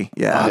you? story.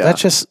 Yeah.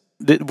 That's just.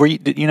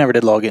 You never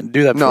did log in?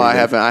 Do that. No, before I you leave.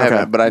 haven't. I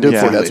haven't. But I do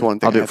think that's one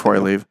thing. I'll do it before I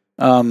leave.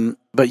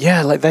 But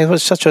yeah, like that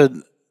was such a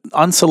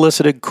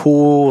unsolicited,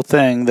 cool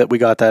thing that we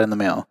got that in the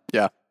mail.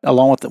 Yeah.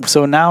 Along with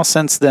so now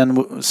since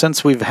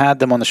we've had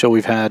them on the show,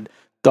 we've had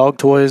dog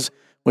toys,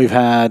 we've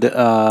had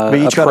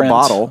We each got a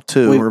bottle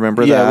too.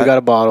 Remember that? Yeah, we got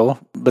a bottle,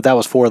 but that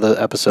was for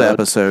the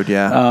episode.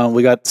 Yeah.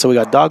 We got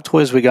dog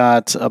toys, we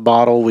got a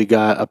bottle, we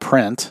got a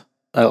print,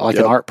 like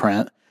an art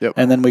print,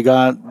 and then we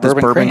got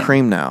bourbon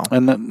cream now.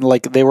 And then,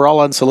 like they were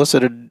all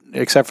unsolicited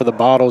except for the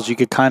bottles. You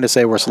could kind of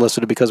say were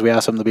solicited because we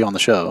asked them to be on the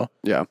show.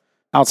 Yeah.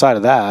 Outside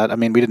of that, I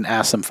mean, we didn't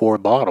ask them for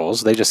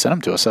bottles. They just sent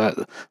them to us.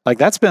 Like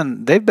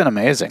they've been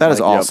amazing. That is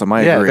awesome.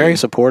 I agree. Very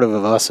supportive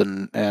of us,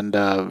 and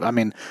I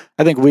mean,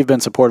 I think we've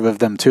been supportive of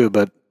them too.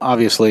 But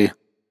obviously,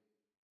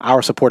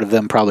 our support of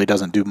them probably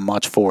doesn't do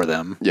much for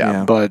them.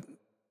 Yeah. But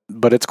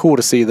it's cool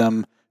to see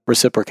them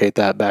reciprocate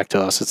that back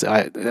to us.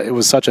 It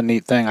was such a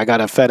neat thing. I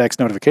got a FedEx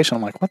notification.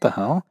 I'm like, what the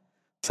hell?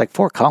 It's like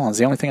Fort Collins.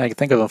 The only thing I can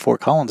think of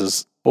Fort Collins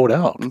is Old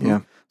Elk. Mm-hmm.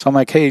 Yeah. So I'm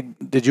like, hey,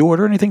 did you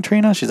order anything,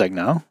 Trina? She's like,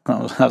 no. I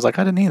was like,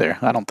 I didn't either.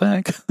 I don't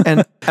think.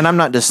 and I'm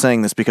not just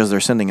saying this because they're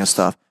sending us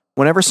stuff.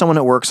 Whenever someone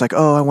at work's like,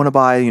 oh, I want to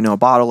buy, a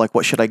bottle, like,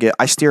 what should I get?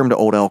 I steer them to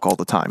Old Elk all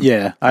the time.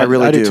 Yeah, I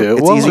really do. too.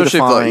 It's easy to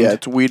find.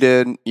 It's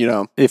weeded,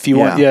 If you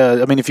want,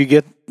 I mean, if you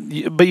get,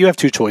 but you have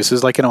two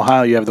choices. Like in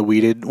Ohio, you have the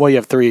weeded. Well, you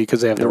have three because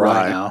they have the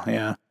rye now.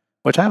 Yeah,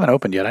 which I haven't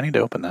opened yet. I need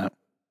to open that.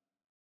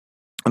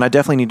 And I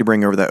definitely need to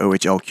bring over that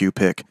OHLQ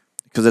pick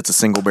because it's a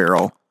single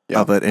barrel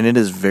of it, and it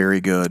is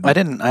very good.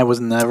 I was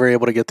never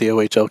able to get the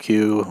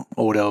OHLQ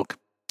Old Elk.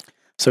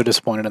 So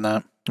disappointed in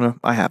that. Well,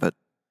 I have it.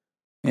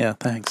 Yeah,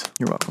 thanks.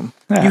 You're welcome.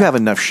 Yeah. You have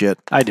enough shit.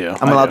 I do.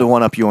 I'm allowed to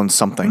one-up you on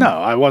something. No,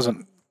 I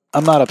wasn't.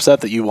 I'm not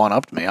upset that you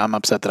one-upped me. I'm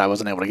upset that I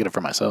wasn't able to get it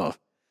for myself.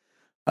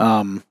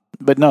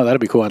 But no, that'd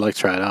be cool. I'd like to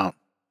try it out.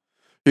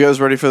 You guys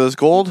ready for this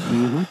gold?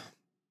 Mm-hmm.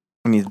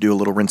 I need to do a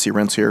little rinsey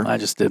rinse here. I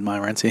just did my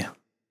rinsey.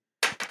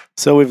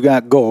 So we've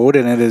got gold,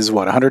 and it is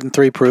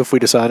 103 proof. We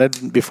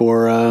decided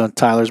before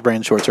Tyler's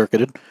brain short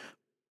circuited.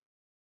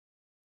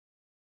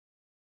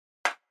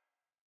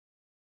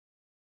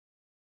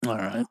 All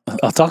right,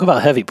 I'll talk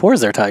about heavy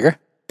pours there, Tiger.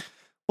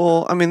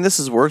 Well, I mean, this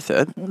is worth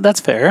it.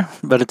 That's fair,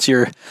 but it's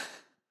you're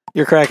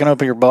cracking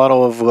open your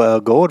bottle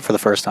of gold for the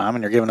first time,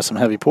 and you're giving us some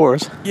heavy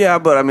pours. Yeah,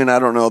 but I mean, I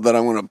don't know that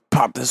I'm going to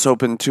pop this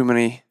open too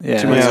many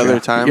other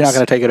times. You're not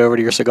going to take it over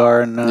to your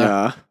cigar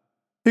and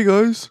Hey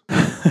guys.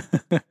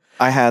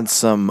 I had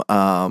some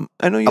I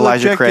know you Elijah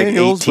like Jack Craig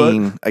Daniels,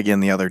 18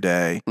 again the other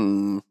day,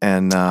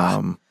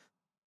 and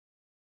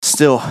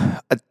still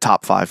a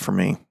top 5 for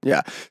me.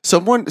 Yeah,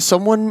 someone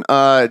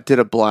did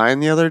a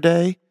blind the other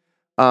day,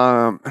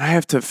 and I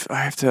have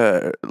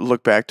to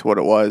look back to what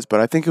it was, but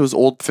I think it was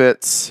Old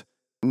Fitz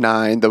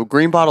 9. The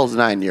green bottle's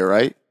 9 year,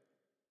 right?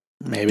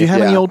 maybe. Do you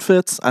have any old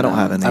fits? I don't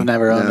have any. I've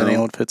never owned any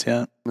old fits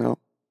yet. No.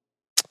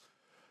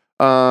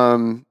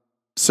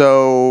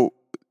 So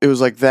it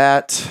was like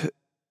that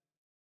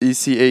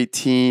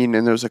EC18,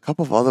 and there was a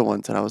couple of other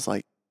ones, and I was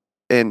like,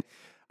 and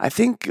I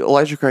think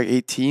Elijah Craig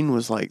 18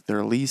 was like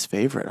their least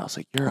favorite. I was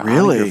like, you're out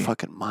of your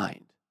fucking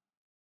mind.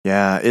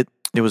 Yeah, it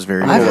was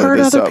very I've good. heard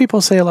other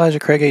people say Elijah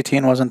Craig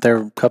 18 wasn't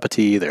their cup of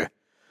tea either.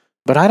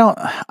 But I don't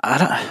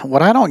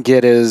what I don't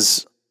get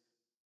is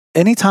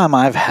anytime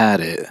I've had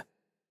it,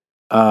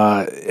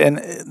 and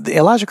the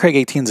Elijah Craig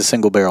 18 is a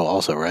single barrel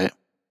also, right?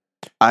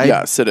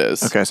 Yes, it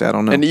is. Okay, so I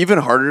don't know. And even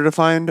harder to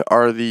find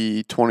are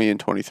the 20 and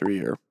 23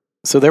 year.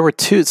 So there were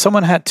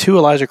someone had 2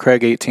 Elijah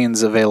Craig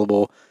 18s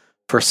available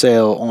for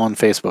sale on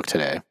Facebook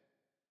today.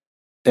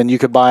 And you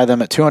could buy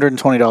them at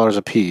 $220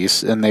 a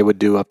piece, and they would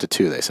do up to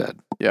 2, they said.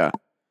 Yeah.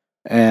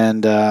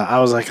 And I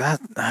was like,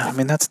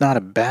 that's not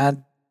a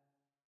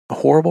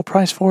horrible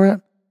price for it.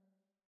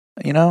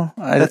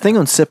 The thing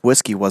on Sip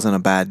Whiskey wasn't a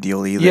bad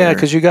deal either. Yeah,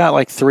 because you got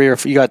like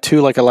you got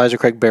 2 like Elijah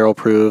Craig barrel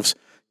proofs.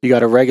 You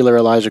got a regular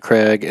Elijah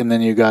Craig, and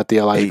then you got the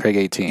Elijah Craig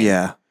 18.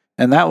 Yeah.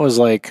 And that was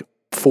like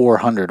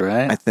 $400,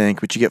 right? I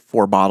think, but you get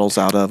 4 bottles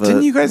out of it.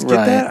 Didn't you guys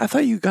get that? I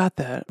thought you got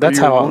that. That's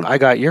how I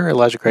got your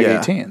Elijah Craig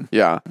 18.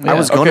 Yeah. I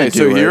was going to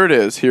do so here it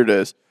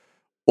is.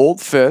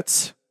 Old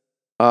Fitz,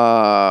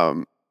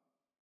 Wild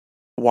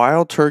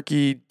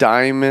Turkey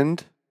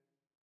Diamond.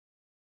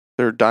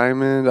 They're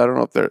Diamond. I don't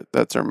know if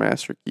that's their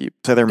Master Keep.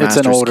 So they're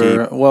Master's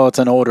Keep. It's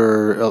an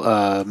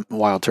older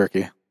Wild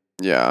Turkey.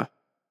 Yeah.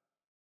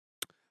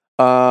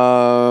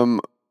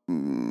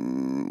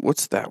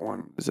 What's that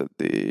one? Is that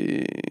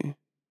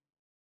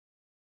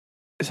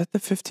the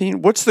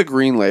 15? What's the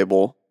green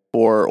label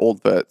for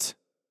Old Fitz?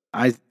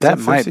 That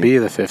might be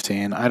the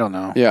 15. I don't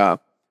know. Yeah.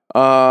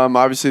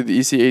 Obviously the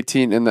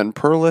EC18 and then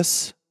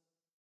Fearless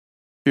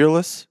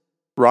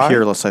Rye.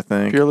 Peerless, I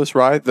think. Fearless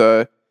Rye.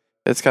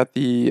 It's got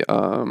the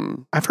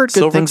I've heard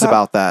good things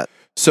about that.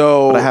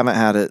 So but I haven't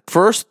had it.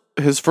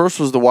 His first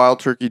was the Wild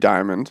Turkey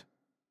Diamond.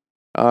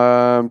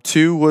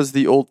 2 was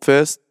the Old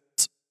Fist.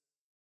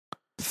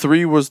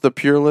 3 was the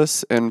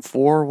Peerless, and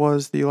 4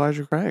 was the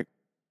Elijah Craig.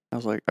 I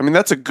was like,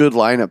 that's a good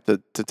lineup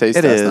to taste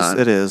test on.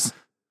 It is.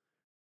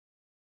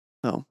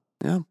 Oh,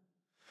 yeah.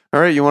 All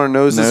right, you want to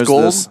nose this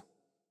gold?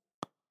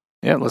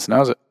 Yeah, let's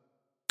nose it.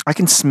 I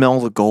can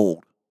smell the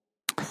gold.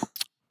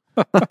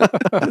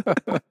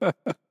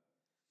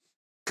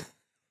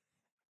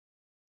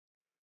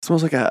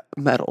 Smells like a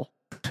metal.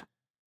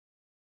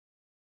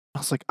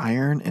 Smells like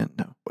iron and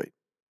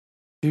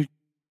Dude,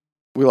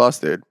 we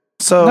lost dude.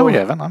 So no, we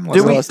haven't.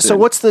 So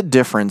what's the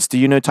difference? Do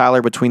you know,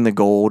 Tyler, between the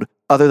gold,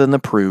 other than the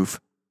proof?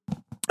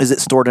 Is it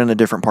stored in a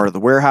different part of the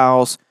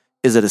warehouse?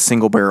 Is it a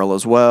single barrel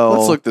as well?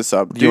 Let's look this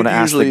up. Do you want to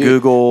ask the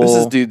Google? This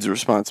is dude's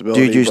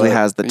responsibility. Dude usually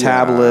has the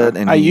tablet,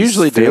 and I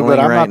usually do, but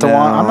I'm not the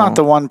one. I'm not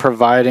the one. one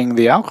providing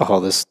the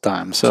alcohol this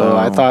time. So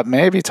I thought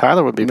maybe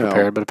Tyler would be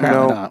prepared, but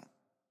apparently not.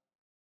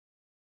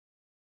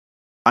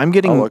 I'll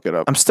look it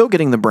up. I'm still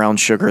getting the brown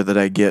sugar that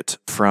I get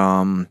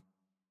from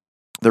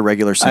the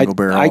regular single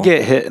barrel. I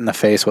get hit in the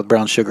face with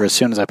brown sugar as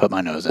soon as I put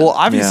my nose in. Well,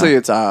 obviously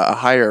it's a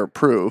higher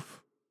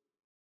proof.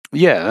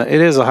 Yeah, it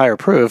is a higher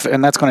proof,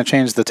 and that's going to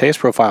change the taste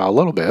profile a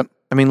little bit.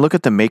 I mean, look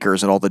at the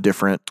makers and all the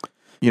different.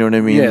 You know what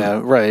I mean? Yeah,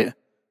 right.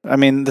 I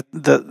mean,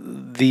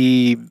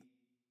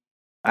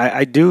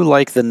 I do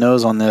like the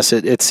nose on this.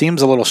 It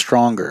seems a little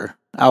stronger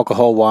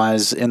alcohol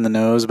wise in the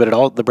nose,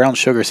 but the brown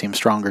sugar seems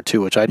stronger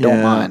too, which I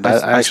don't mind.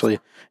 I actually,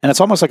 and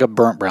it's almost like a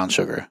burnt brown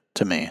sugar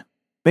to me.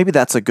 Maybe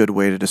that's a good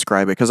way to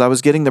describe it, because I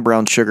was getting the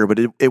brown sugar, but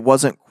it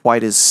wasn't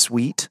quite as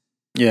sweet.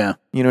 Yeah,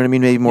 you know what I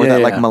mean? Maybe more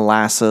that like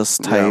molasses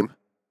type. Yeah.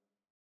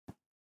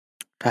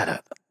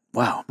 God,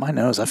 wow, my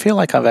nose. I feel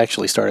like I've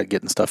actually started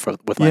getting stuff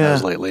with my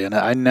nose lately, and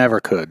I never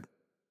could.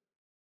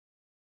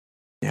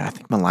 Yeah, I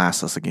think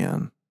molasses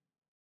again.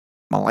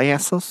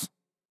 Molasses?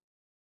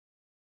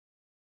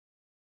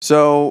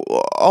 So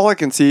all I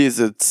can see is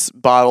it's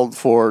bottled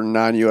for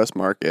non-U.S.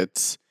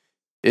 markets.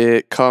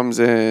 It comes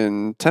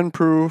in 10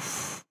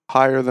 proof,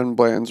 higher than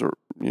Bland's,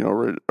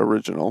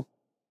 original.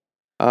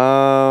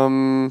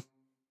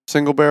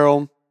 Single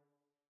barrel.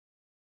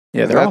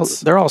 Yeah,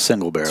 they're all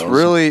single barrels. It's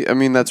really,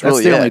 that's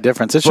really the only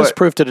difference. It's just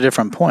proofed at a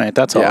different point.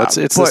 That's all. It's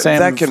the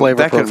same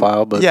flavor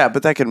profile, but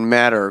but that can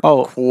matter.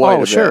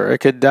 Oh, sure. It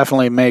could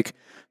definitely make.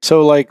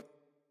 So, like,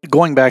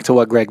 going back to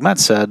what Greg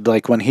Metz said,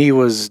 like when he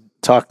was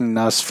talking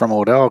to us from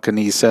Old Elk, and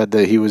he said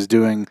that he was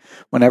doing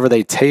whenever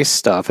they taste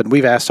stuff, and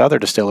we've asked other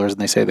distillers,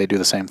 and they say they do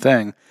the same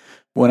thing.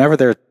 Whenever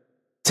they're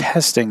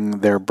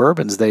testing their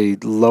bourbons, they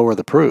lower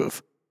the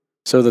proof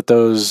so that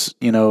those,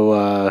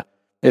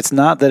 it's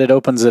not that it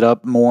opens it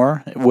up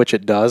more, which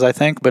it does, I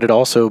think, but it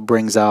also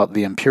brings out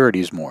the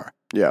impurities more.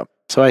 Yeah.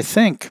 So I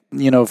think,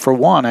 for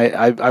one,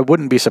 I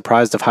wouldn't be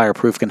surprised if higher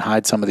proof can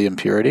hide some of the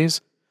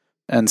impurities,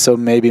 and so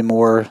maybe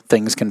more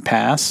things can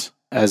pass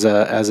as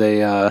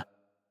an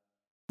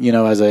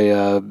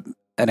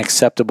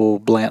acceptable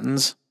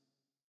Blantons.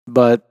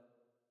 But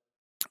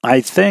I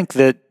think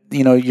that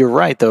you're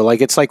right though.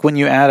 Like it's like when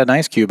you add an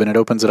ice cube and it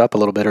opens it up a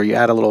little bit, or you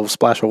add a little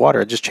splash of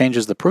water, it just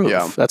changes the proof.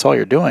 Yeah. That's all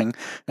you're doing,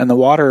 and the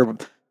water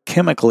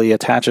chemically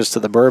attaches to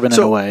the bourbon in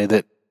a way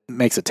that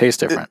makes it taste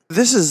different.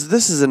 This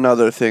is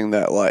another thing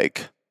that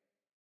like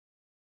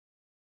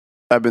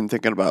I've been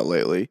thinking about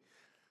lately.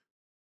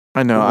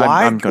 I know.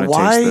 I'm going to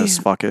taste this.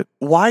 Fuck it.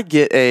 Why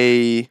get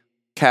a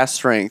cast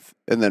strength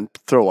and then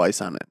throw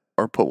ice on it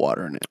or put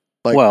water in it?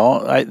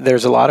 Like,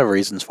 there's a lot of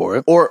reasons for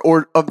it.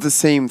 Or of the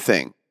same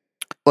thing.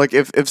 Like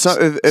if it's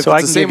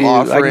the same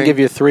offering, I can give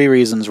you 3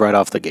 reasons right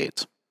off the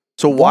gates.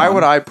 So why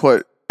would I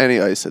put any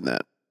ice in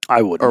that?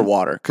 I wouldn't. Or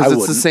water, because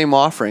it's the same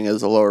offering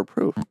as a lower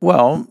proof.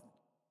 Well,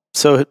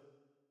 so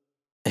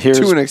here's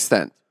to an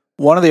extent.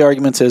 One of the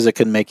arguments is it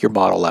can make your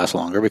bottle last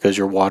longer because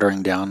you're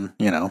watering down.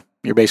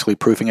 You're basically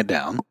proofing it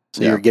down,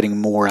 so you're getting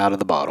more out of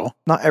the bottle.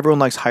 Not everyone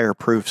likes higher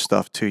proof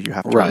stuff too. You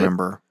have to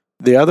remember.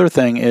 The other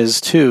thing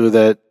is too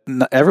that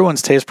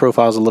everyone's taste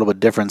profile is a little bit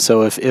different.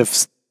 So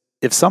if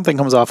something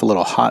comes off a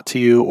little hot to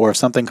you, or if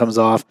something comes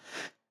off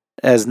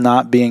as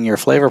not being your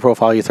flavor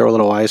profile, you throw a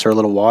little ice or a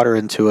little water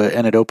into it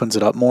and it opens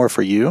it up more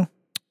for you,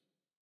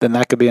 then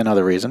that could be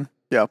another reason.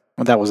 Yeah.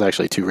 Well, that was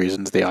actually two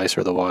reasons, the ice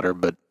or the water,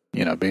 but,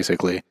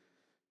 basically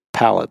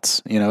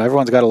palates.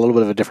 Everyone's got a little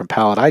bit of a different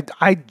palate.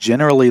 I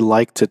generally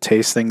like to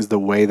taste things the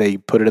way they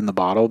put it in the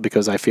bottle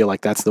because I feel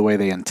like that's the way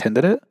they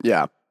intended it.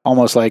 Yeah.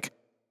 Almost like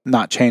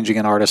not changing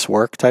an artist's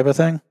work type of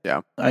thing.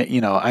 Yeah.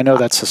 I know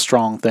that's a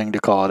strong thing to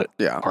call it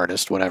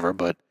artist, whatever,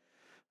 but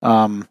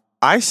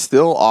I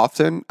still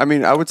often,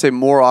 I would say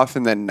more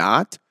often than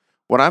not,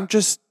 when I'm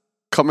just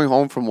coming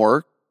home from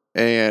work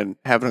and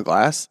having a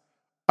glass,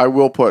 I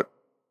will put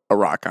a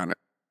rock on it.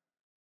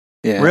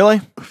 yeah.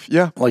 Really?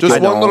 Yeah. Like just I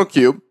one don't. little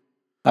cube.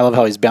 I love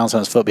how he's bouncing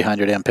his foot behind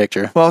your damn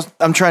picture. Well,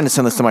 I'm trying to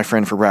send this to my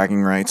friend for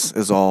bragging rights.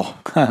 Is all.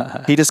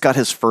 He just got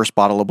his first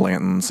bottle of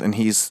Blantons, and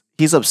he's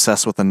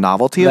obsessed with the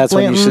novelty of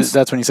Blantons.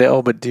 That's when you say,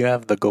 "Oh, but do you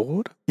have the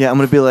gold?" Yeah, I'm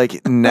gonna be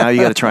like, now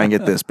you got to try and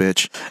get this,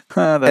 bitch.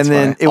 That's and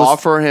then funny. it was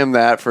Offer him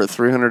that for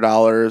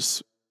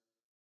 $300.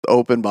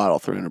 Open bottle,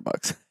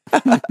 $300.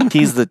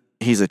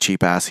 he's a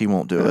cheap ass. He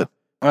won't do it.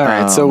 All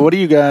right. So what do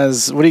you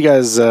guys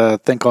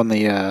think on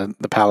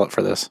the palate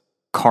for this?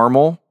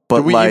 Caramel, but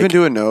Did we like, even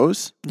do a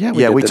nose?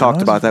 Yeah, we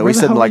talked about that. Where We the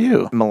said hell like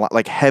were you?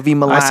 like heavy I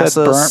molasses.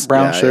 said burnt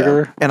brown Yeah,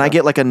 sugar. And I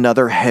get like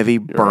another heavy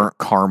burnt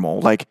caramel.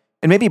 Like,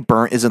 and maybe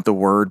burnt isn't the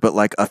word, but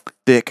like a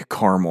thick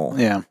caramel.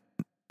 Yeah.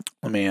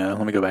 Let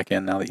me go back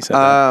in now that you said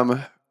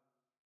that.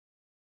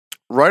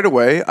 Right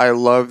away, I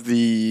love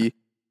the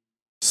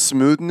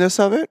smoothness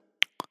of it.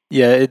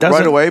 Yeah, it doesn't.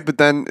 Right away, but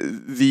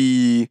then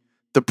the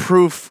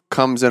proof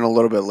comes in a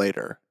little bit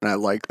later, and I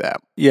like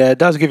that. Yeah, it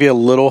does give you a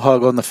little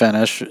hug on the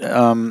finish.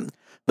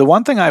 The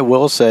one thing I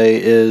will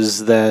say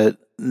is that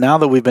now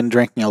that we've been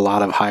drinking a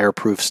lot of higher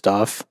proof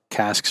stuff,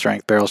 cask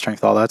strength, barrel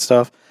strength, all that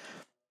stuff,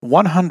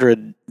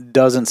 100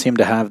 doesn't seem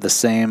to have the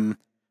same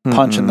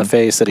punch in the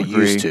face that it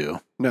used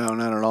to. No,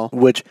 not at all.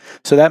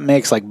 So that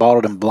makes like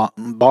bottled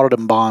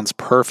and bonds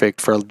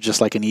perfect for just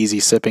like an easy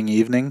sipping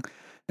evening.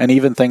 And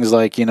even things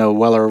like,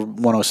 Weller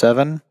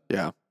 107.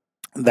 Yeah.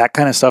 That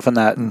kind of stuff in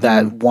that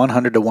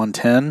 100 to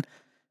 110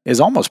 is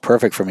almost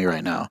perfect for me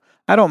right now.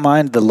 I don't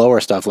mind the lower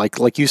stuff.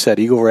 Like you said,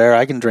 Eagle Rare,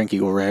 I can drink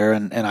Eagle Rare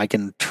and I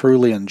can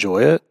truly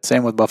enjoy it.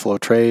 Same with Buffalo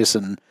Trace.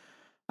 And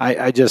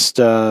I just,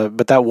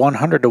 but that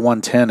 100 to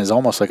 110 is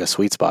almost like a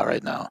sweet spot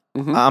right now.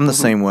 Mm-hmm. I'm the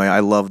same way. I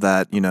love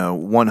that,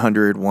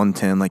 100,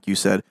 110, like you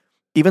said.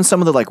 Even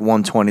some of the like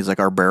 120s, like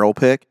our barrel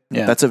pick,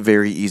 that's a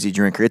very easy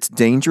drinker. It's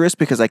dangerous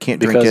because I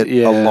can't drink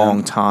it a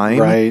long time.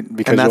 Right,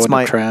 because that's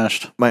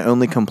trashed. My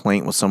only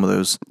complaint with some of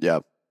those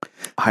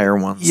higher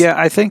ones. Yeah,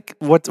 I think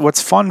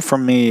what's fun for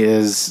me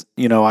is,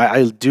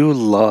 I do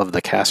love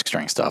the cask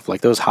strength stuff.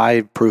 Like those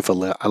high proof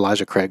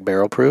Elijah Craig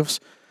barrel proofs.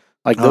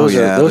 Like those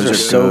are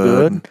so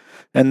good.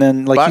 And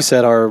then, like you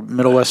said, our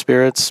Middle West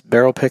Spirits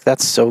barrel pick,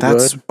 that's so good.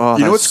 Oh,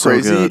 you know what's so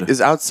crazy good. is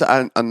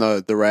outside on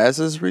the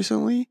Razes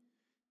recently,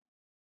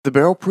 the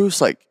barrel proofs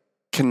like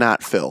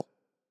cannot fill.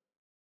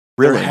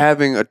 Really? They're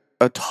having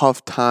a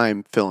tough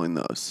time filling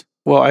those.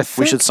 Well, I think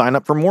we should sign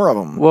up for more of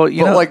them. Well,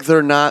 like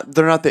they're not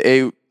the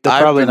A.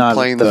 They're probably not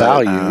playing the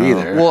value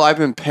either. Well, I've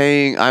been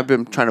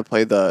trying to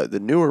play the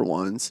newer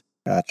ones.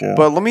 Gotcha.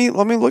 But let me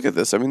look at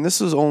this. I mean,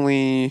 this is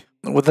only.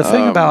 Well, the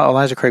thing about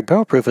Elijah Craig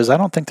barrel proof is I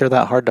don't think they're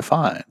that hard to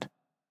find.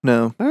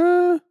 No.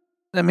 I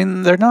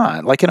mean, they're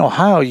not. Like in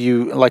Ohio,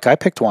 I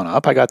picked one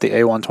up. I got the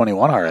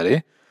A121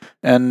 already.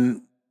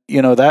 And,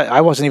 that I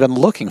wasn't even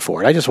looking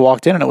for it. I just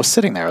walked in and it was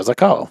sitting there. I was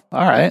like, oh,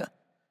 all right.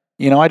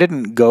 I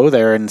didn't go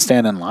there and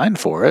stand in line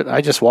for it.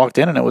 I just walked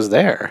in and it was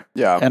there.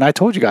 Yeah. And I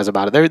told you guys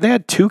about it. They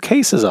had 2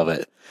 cases of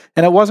it.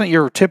 And it wasn't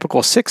your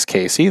typical 6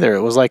 case either.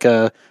 It was like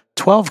a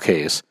 12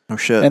 case. Oh,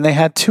 shit. And they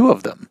had 2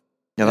 of them.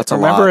 Yeah, that's a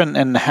lot. Remember,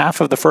 and half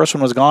of the first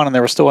one was gone, and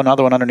there was still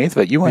another one underneath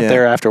of it. You went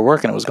there after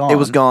work, and it was gone. It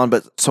was gone,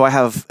 but so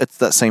it's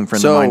that same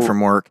friend of mine from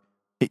work.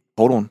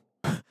 Hold on.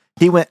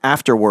 He went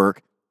after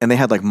work, and they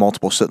had like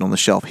multiple sitting on the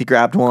shelf. He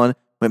grabbed one,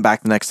 went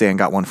back the next day, and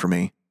got one for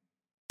me.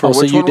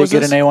 So you did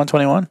get an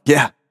A121?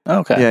 Yeah.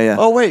 Okay. Yeah.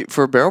 Oh, wait,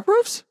 for barrel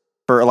proofs?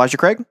 For Elijah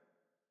Craig?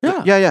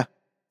 Yeah. Yeah.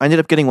 I ended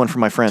up getting one for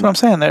my friend.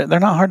 That's what I'm saying. They're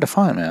not hard to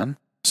find, man.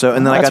 So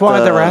and then that's why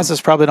the Razes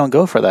probably don't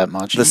go for that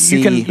much. The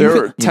C,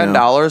 they're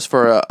 $10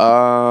 for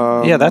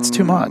a. Yeah, that's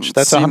too much.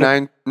 That's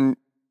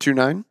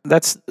C929.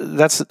 That's.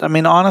 I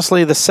mean,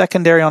 honestly, the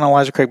secondary on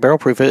Elijah Craig barrel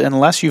proof,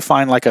 unless you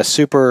find like a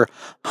super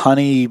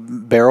honey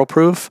barrel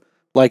proof,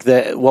 like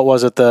the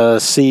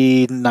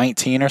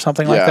C19 or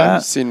something like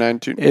that.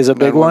 C92 is a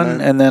big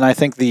one, and then I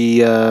think the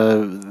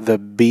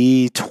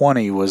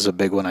B20 was a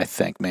big one. I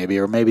think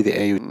or maybe the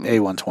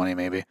A120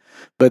 maybe.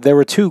 But there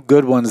were 2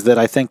 good ones that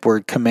I think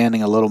were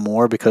commanding a little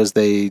more because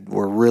they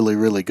were really,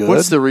 really good.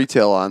 What's the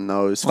retail on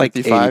those? Like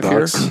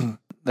 $55 here?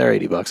 They're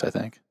 $80, I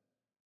think. I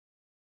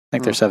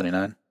think they're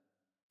 $79.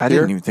 I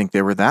didn't even think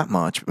they were that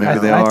much. Maybe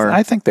they are.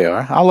 I think they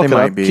are. I'll look it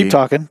up. Be. Keep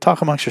talking.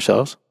 Talk amongst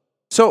yourselves.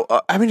 So,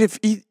 I mean,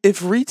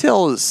 if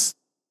retail is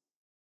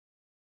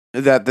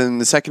that, then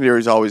the secondary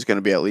is always going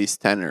to be at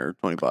least $10 or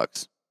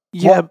 $20.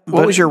 Yeah,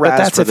 what was your Raz but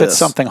that's for if it's this?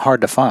 something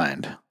hard to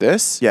find.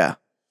 This? Yeah.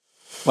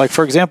 Like,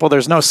 for example,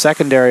 there's no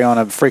secondary on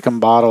a freaking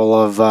bottle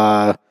of...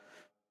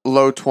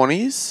 Low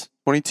 20s?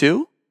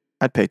 22?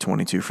 I'd pay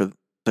 22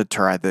 to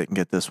try that and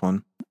get this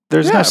one.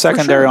 There's Yeah, no for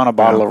secondary sure. on a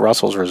bottle of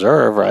Russell's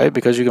Reserve, right?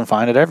 Because you can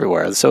find it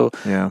everywhere. So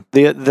Yeah.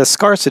 the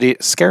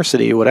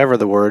scarcity, whatever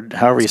the word,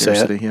 however you say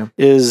Scarcity, it, yeah.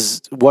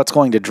 is what's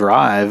going to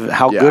drive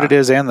how Yeah. good it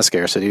is, and the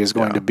scarcity is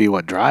going Yeah. to be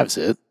what drives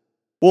it.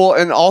 Well,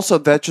 and also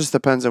that just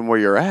depends on where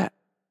you're at.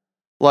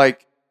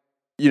 Like,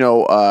 you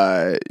know,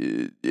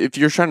 if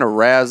you're trying to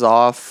razz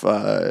off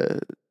a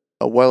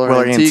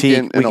Weller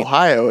Antique in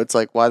Ohio, it's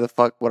like, why the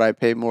fuck would I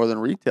pay more than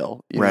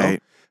retail? You know?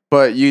 Right.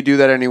 But you do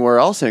that anywhere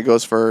else, and it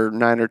goes for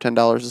 $9 or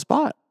 $10 a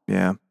spot.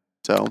 Yeah.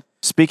 So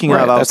Speaking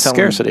Right, of, I was that's telling,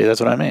 scarcity. That's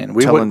what I mean.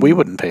 We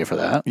wouldn't pay for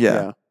that.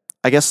 Yeah.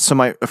 I guess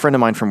so. A friend of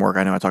mine from work,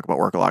 I know I talk about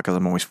work a lot because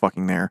I'm always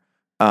fucking there.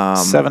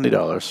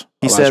 $70.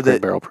 He said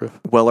that barrel proof.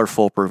 Weller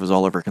Full Proof is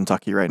all over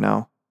Kentucky right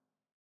now.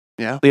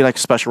 Yeah. Like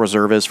Special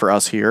Reserve is for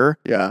us here.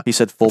 yeah, He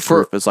said Full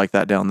Proof is like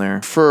that down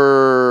there.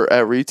 for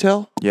at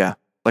retail. Yeah.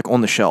 Like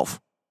on the shelf.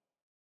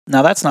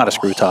 Now that's not a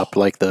screw top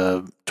like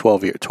the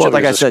 12 year. 12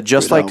 Like I years said, is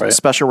just screw like top, right?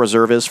 Special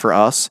Reserve is for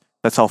us,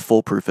 that's how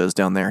Full Proof is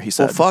down there. He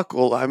Well, said. fuck.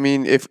 Well, I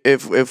mean, if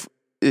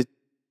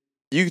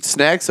you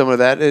snag some of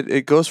that,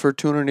 it goes for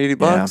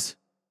 $280.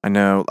 I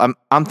know.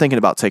 I'm thinking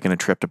about taking a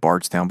trip to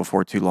Bardstown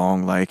before too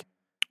long. Like,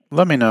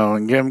 Let me know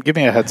and give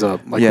me a heads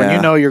up. Like when Yeah.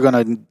 you know you're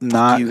gonna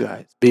not You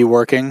guys. be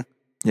working,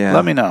 yeah.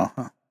 let me know.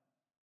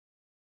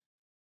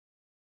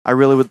 I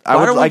really would. I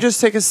Why would don't we like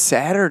just take a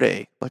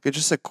Saturday,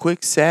 just a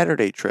quick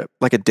Saturday trip?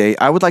 like a day.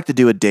 I would like to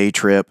do a day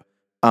trip.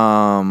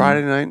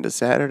 Friday night into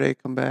Saturday,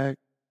 come back.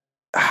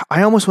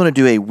 I almost want to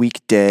do a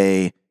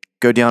weekday,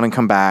 go down and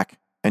come back,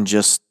 and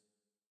just,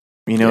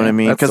 you know Yeah, what I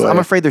mean? that's the Because I'm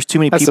way. afraid there's too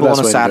many That's the people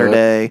on best a way to do it.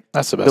 Saturday.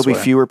 That's the best There'll be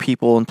way. fewer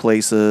people in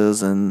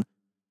places, and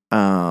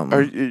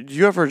Do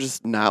you ever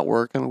just not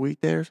work on a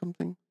weekday or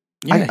something?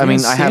 Yeah, I mean,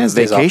 he I have has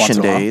days off once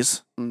vacation in a while.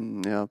 days.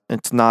 Yeah.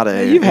 It's not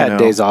a. You've had you know-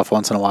 days off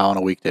once in a while on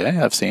a weekday.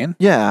 I've seen.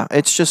 Yeah,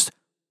 it's just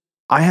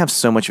I have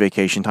so much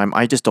vacation time.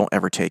 I just don't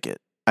ever take it.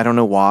 I don't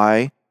know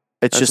why.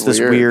 It's That's just this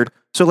weird. weird.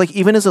 So like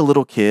even as a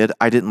little kid,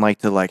 I didn't like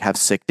to like have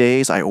sick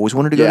days. I always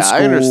wanted to go to Yeah, school.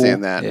 I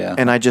understand that. Yeah,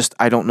 And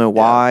I don't know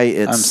why. I'm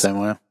the It's same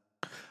way.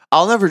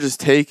 I'll never just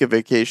take a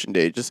vacation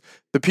day. Just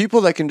the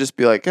people that can just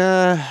be like,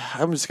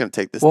 I'm just gonna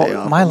take this day Well,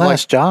 off. my I'm like,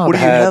 last job what do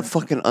you had have?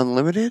 Fucking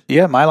unlimited?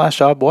 Yeah, my last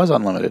job was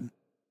unlimited.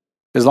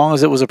 As long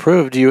as it was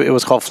approved, it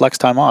was called flex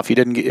time off. You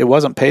didn't. It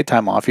wasn't paid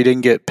time off. You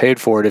didn't get paid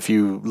for it if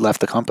you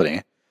left the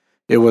company.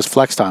 It was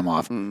flex time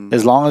off. Mm.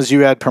 As long as you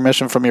had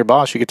permission from your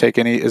boss, you could take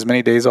as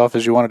many days off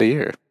as you wanted a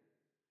year.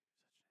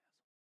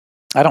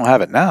 I don't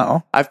have it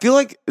now. I feel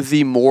like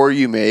the more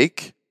you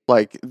make,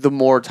 like the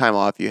more time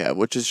off you have,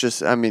 which is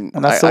just, I mean,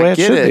 And that's the I way it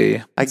get should it. be.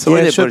 I That's the way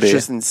get it it, should but it's be.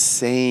 just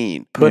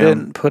insane. Put Yeah.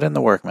 in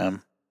the work,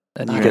 man,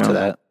 and you I get to know.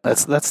 that.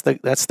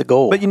 That's the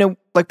goal. but you know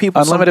like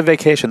people Unlimited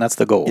vacation. That's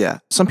the goal. Yeah.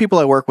 Some people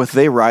I work with,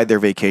 they ride their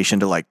vacation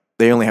to like,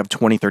 they only have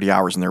 20, 30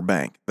 hours in their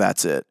bank.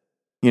 That's it.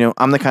 You know,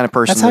 I'm the kind of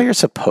person That's how you're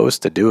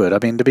supposed to do it. I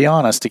mean, to be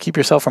honest, to keep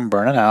yourself from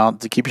burning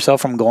out, to keep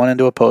yourself from going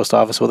into a post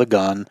office with a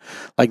gun,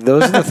 like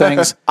those are the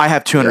things. I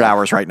have 200 Yeah.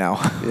 hours right now.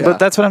 Yeah. But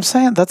that's what I'm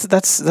saying.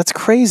 That's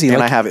crazy. And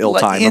Like- I have ill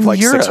like time in of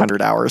like Europe.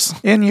 600 hours.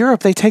 In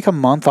Europe, they take a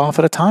month off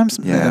at a time.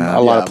 Yeah. in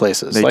a lot Yeah. of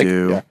places. They like,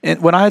 do.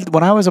 When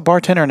I was a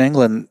bartender in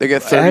England, They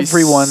get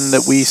everyone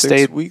that we 36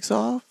 stayed. weeks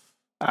off.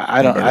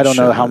 I don't Maybe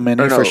know they how should.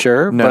 many Or for no.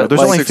 sure. No, but there's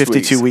like, only 6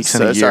 52 weeks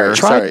in a year.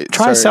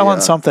 try selling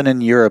yeah. something in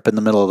Europe in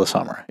the middle of the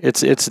summer.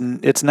 It's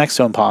next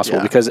to impossible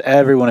Yeah. because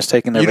everyone is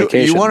taking their You know-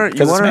 vacation. you wanna- you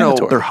because it's wanna know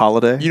mandatory. Their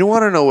holiday. You don't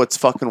want to know what's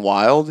fucking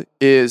wild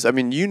is, I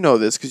mean, you know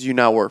this because you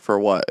now work for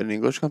what, an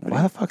English company?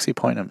 Why the fuck's he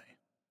pointing at me?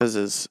 This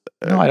is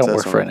No, I don't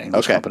work for an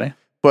English company.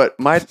 But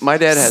my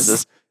dad has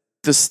this.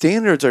 The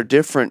standards are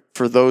different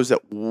for those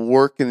that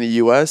work in the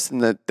U.S. and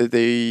that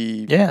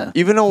they, Yeah.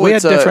 even though We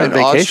it's had different an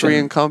vacation.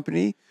 Austrian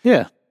company.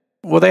 Yeah.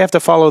 Well, they have to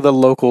follow the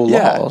local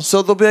Yeah. laws.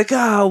 So they'll be like,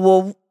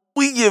 well,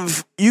 we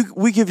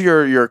give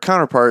your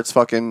counterparts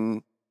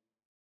fucking,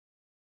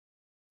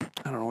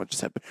 I don't know what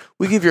just happened.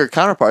 We give your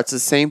counterparts the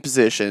same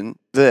position,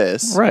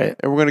 this, Right.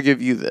 and we're going to give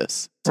you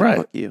this. It's like, Right.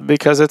 fuck you.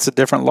 Because it's a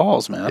different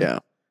laws, man. Yeah.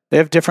 They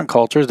have different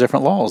cultures,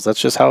 different laws. That's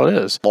just how it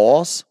is.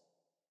 Laws?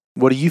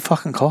 What do you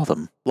fucking call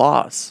them?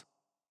 Laws.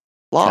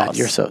 God,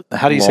 you're so.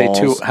 How do you say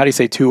Laws. How do you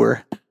say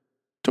tour?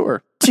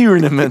 Tour.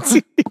 Tournaments.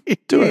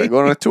 Tour. Go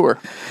on a tour.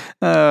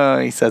 Oh,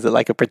 he says it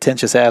like a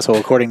pretentious asshole,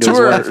 according to his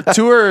Tour. wife.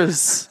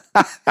 Tours.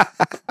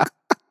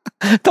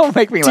 Don't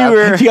make me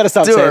Tour. laugh. You gotta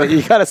stop Tour. saying it.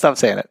 You gotta stop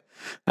saying it.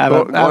 I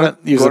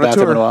haven't used go the on a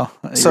bathroom tour. in a while.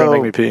 You're So, gonna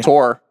make me pee.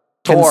 Tour.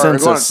 Tour. Go on a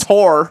Consensus.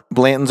 tour.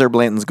 Blantons or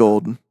Blanton's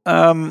Gold.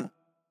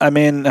 I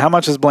mean, how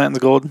much is Blanton's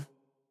Gold?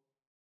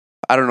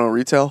 I don't know,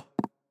 retail.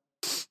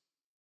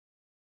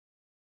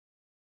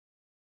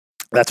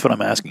 That's what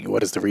I'm asking you.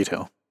 What is the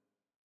retail?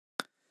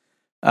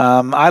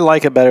 I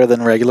like it better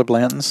than regular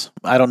Blantons.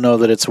 I don't know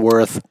that it's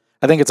worth.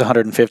 I think it's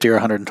 150 or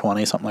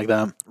 120, something like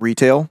that.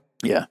 Retail.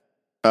 Yeah.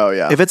 Oh,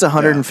 yeah. If it's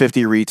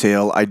 150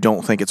 retail, I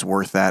don't think it's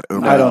worth that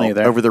over, I don't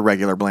either. over the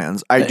regular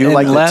Blantons. I do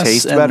like the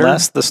taste better.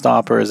 Unless the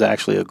stopper is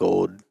actually a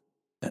gold.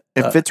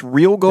 If it's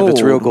real gold. If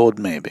it's real gold,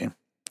 maybe.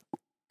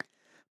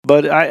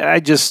 But I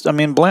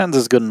mean, Blanton's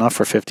is good enough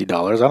for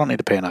 $50. I don't need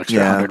to pay an extra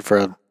 $100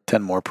 for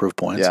 10 more proof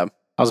points. Yeah.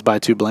 I'll just buy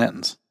 2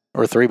 Blantons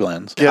or 3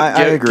 Blantons.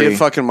 I agree. Get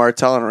fucking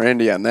Martell and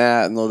Randy on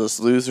that, and they'll just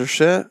lose their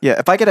shit. Yeah,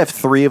 if I could have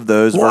 3 of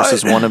those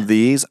versus one of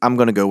these, I'm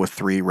going to go with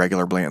 3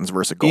 regular Blantons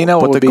versus gold. You know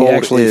what but would the be gold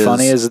actually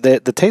funny is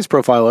that the taste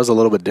profile is a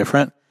little bit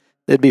different.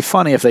 It'd be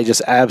funny if they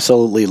just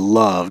absolutely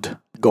loved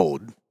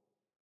gold.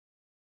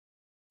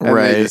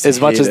 Right. As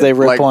much as they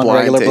rip on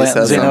regular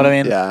Blantons, you know what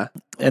I mean? Yeah.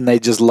 And they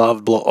just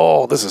love,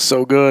 this is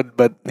so good,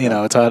 but,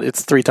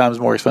 it's 3 times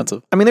more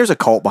expensive. I mean, there's a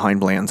cult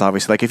behind Blantons,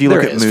 obviously. Like, if you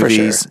look at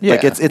movies,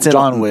 like, it's in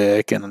John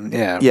Wick, and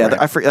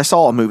I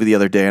saw a movie the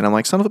other day, and I'm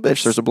like, son of a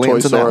bitch, there's a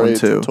Blantons in that one,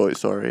 too. Toy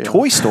Story. Yeah.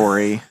 Toy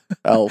Story?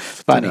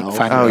 Elf.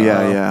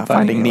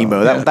 Finding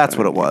Nemo. That's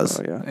what it was.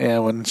 Yeah,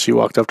 when she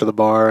walked up to the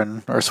bar,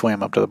 or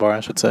swam up to the bar, I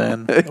should say,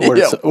 and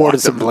ordered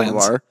some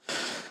Blantons.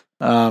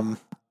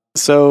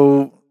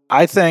 So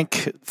I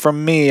think,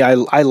 from me, I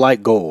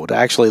like gold.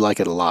 I actually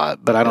like it a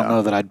lot, but I don't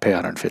know that I'd pay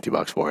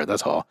 $150 for it.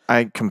 That's all.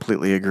 I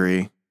completely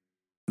agree.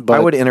 But I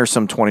would enter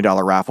some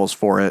 $20 raffles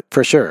for it.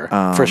 For sure.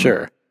 For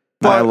sure.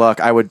 By luck,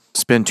 I would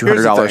spend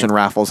 $200 in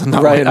raffles and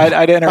not win.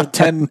 I'd enter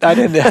 10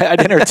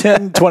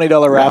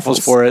 $20 raffles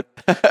for it.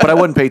 But I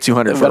wouldn't pay $200 for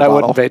a bottle. But I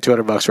wouldn't pay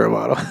 $200 for a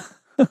bottle.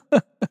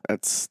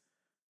 That's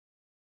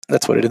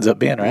what it ends up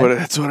being, right?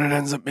 That's what it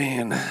ends up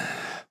being.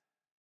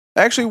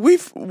 Actually,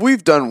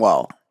 we've done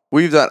well.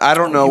 I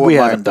don't know. We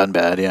haven't done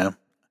bad, yeah.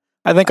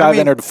 I think I've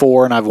entered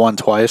 4 and I've won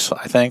twice,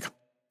 I think.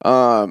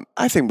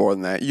 I think more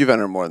than that. You've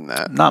entered more than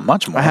that. Not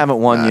much more. I haven't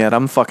won yet.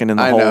 I'm fucking in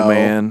the hole,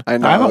 man. I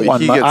know.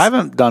 I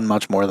haven't done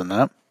much more than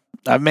that.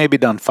 I've maybe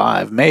done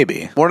 5,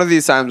 maybe. One of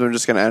these times I'm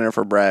just going to enter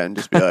for Brett and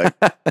just be like...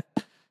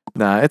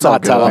 Nah, it's all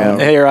good, man.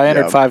 Here, I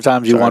entered 5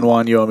 times. You won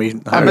 1. You owe me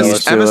 $100.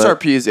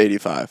 MSRP is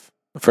 $85.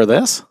 For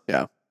this?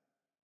 Yeah.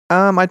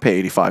 I'd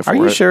pay $85 for it. Are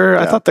you sure?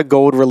 Yeah. I thought the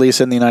gold release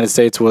in the United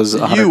States was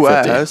 $150.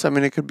 US. I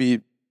mean, it could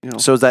be...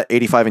 So is that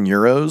 85 in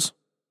euros?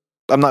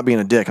 I'm not being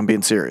a dick. I'm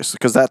being serious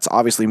because that's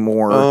obviously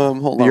more.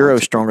 The euro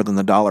is stronger than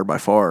the dollar by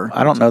far.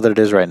 I don't know that it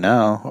is right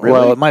now. Really?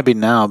 Well, it might be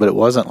now, but it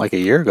wasn't like a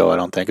year ago. I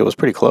don't think it was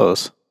pretty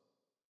close.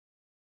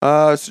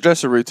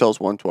 Suggested retail is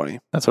 $120.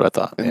 That's what I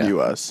thought in the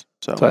US.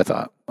 So that's what I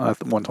thought.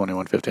 $120,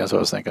 $150. That's what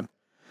I was thinking.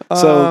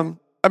 So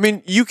I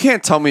mean, you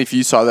can't tell me if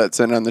you saw that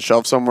sitting on the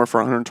shelf somewhere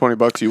for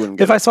 $120, you wouldn't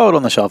get it. If I saw it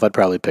on the shelf, I'd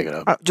probably pick it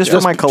up. Just for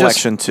my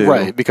collection too.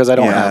 Right, because I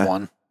don't have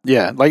one.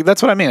 Yeah, like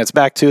that's what I mean. It's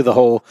back to the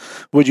whole,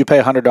 would you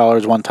pay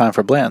 $100 one time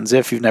for Blantons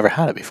if you've never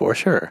had it before?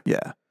 Sure.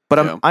 Yeah.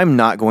 But I'm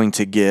not going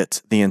to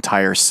get the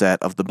entire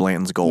set of the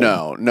Blantons Gold.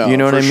 No. You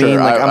know what I mean? Sure.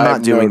 Like I'm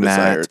not doing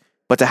desire. that.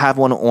 But to have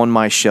one on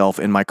my shelf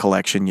in my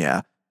collection,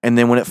 yeah. And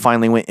then when it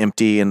finally went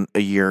empty in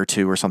a year or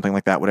 2 or something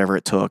like that, whatever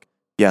it took,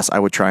 yes, I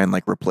would try and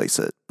like replace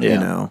it. Yeah. You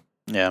know?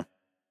 Yeah.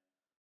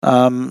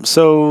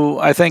 So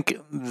I think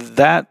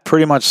that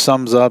pretty much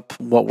sums up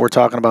what we're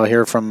talking about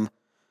here from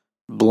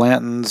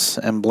Blantons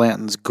and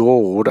Blanton's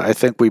Gold. I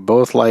think we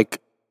both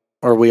like,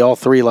 or we all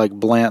 3 like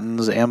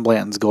Blantons and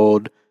Blanton's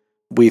Gold.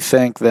 We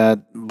think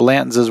that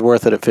Blanton's is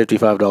worth it at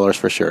 $55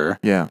 for sure.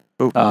 Yeah.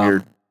 Oh,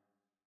 weird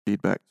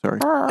feedback. Sorry.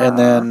 And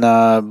then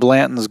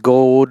Blanton's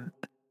Gold,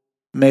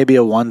 maybe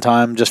a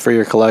one-time just for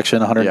your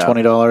collection,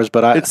 $120.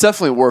 But it's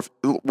definitely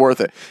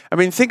worth it. I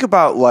mean, think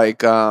about like,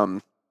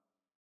 God,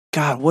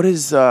 what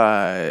is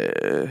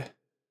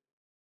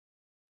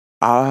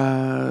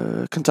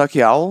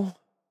Kentucky Owl?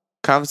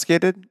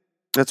 Confiscated.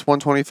 That's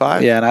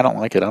 $125. Yeah, and I don't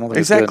like it. I don't think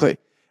exactly.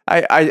 It's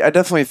good. I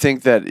definitely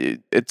think that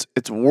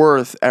it's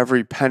worth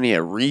every penny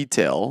at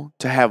retail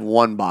to have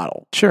one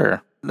bottle.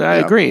 Sure, I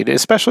agreed.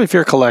 Especially if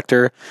you're a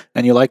collector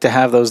and you like to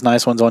have those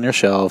nice ones on your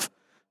shelf,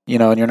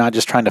 and you're not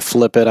just trying to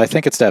flip it. I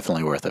think it's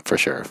definitely worth it for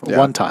sure. Yeah.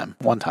 One time.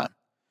 One time.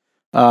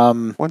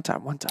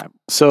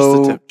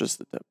 So just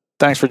the tip.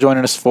 Thanks for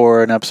joining us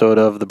for an episode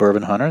of The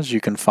Bourbon Hunters. You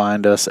can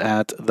find us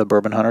at The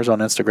Bourbon Hunters on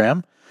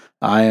Instagram.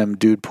 I am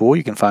Dude Pool.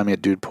 You can find me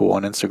at Dude Pool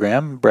on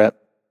Instagram. Brett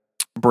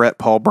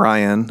Paul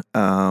Bryan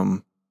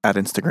at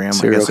Instagram.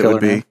 Serial I guess it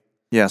would be. name.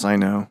 Yes, I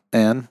know.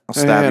 And I'll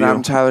stab you.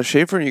 I'm Tyler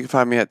Schaefer, and you can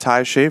find me at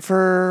Ty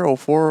Schaefer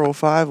 04,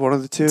 05, one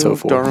of the two. It's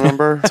 04. Don't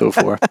remember. It's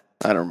 04.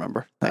 I don't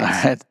remember. Thanks.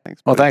 All right.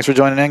 Thanks. Well, thanks for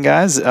joining in,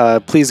 guys.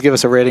 Please give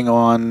us a rating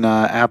on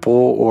Apple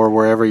or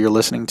wherever you're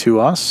listening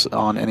to us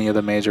on any of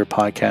the major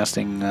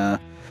podcasting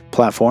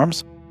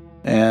platforms.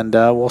 And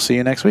we'll see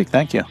you next week.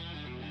 Thank you.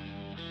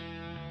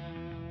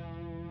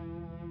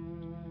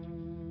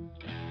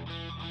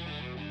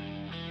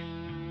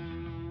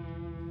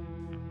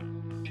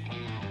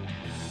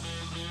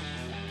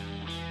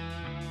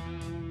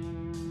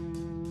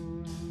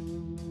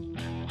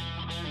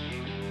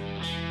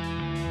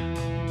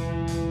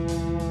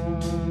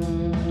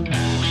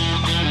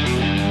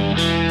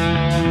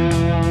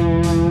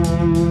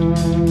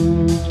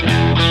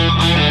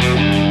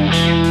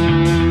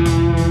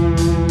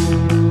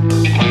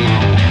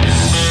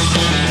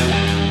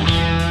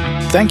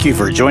 Thank you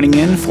for joining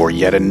in for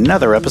yet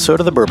another episode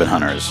of The Bourbon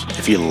Hunters.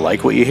 If you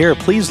like what you hear,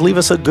 please leave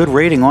us a good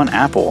rating on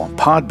Apple,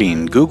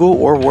 Podbean, Google,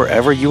 or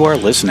wherever you are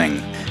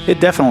listening. It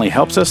definitely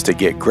helps us to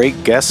get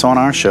great guests on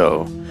our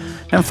show.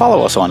 and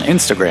follow us on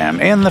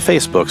Instagram and the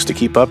Facebooks to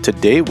keep up to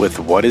date with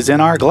what is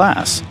in our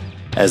glass.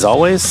 As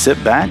always,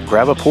 sit back,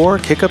 grab a pour,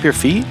 kick up your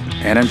feet,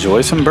 and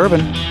enjoy some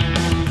bourbon.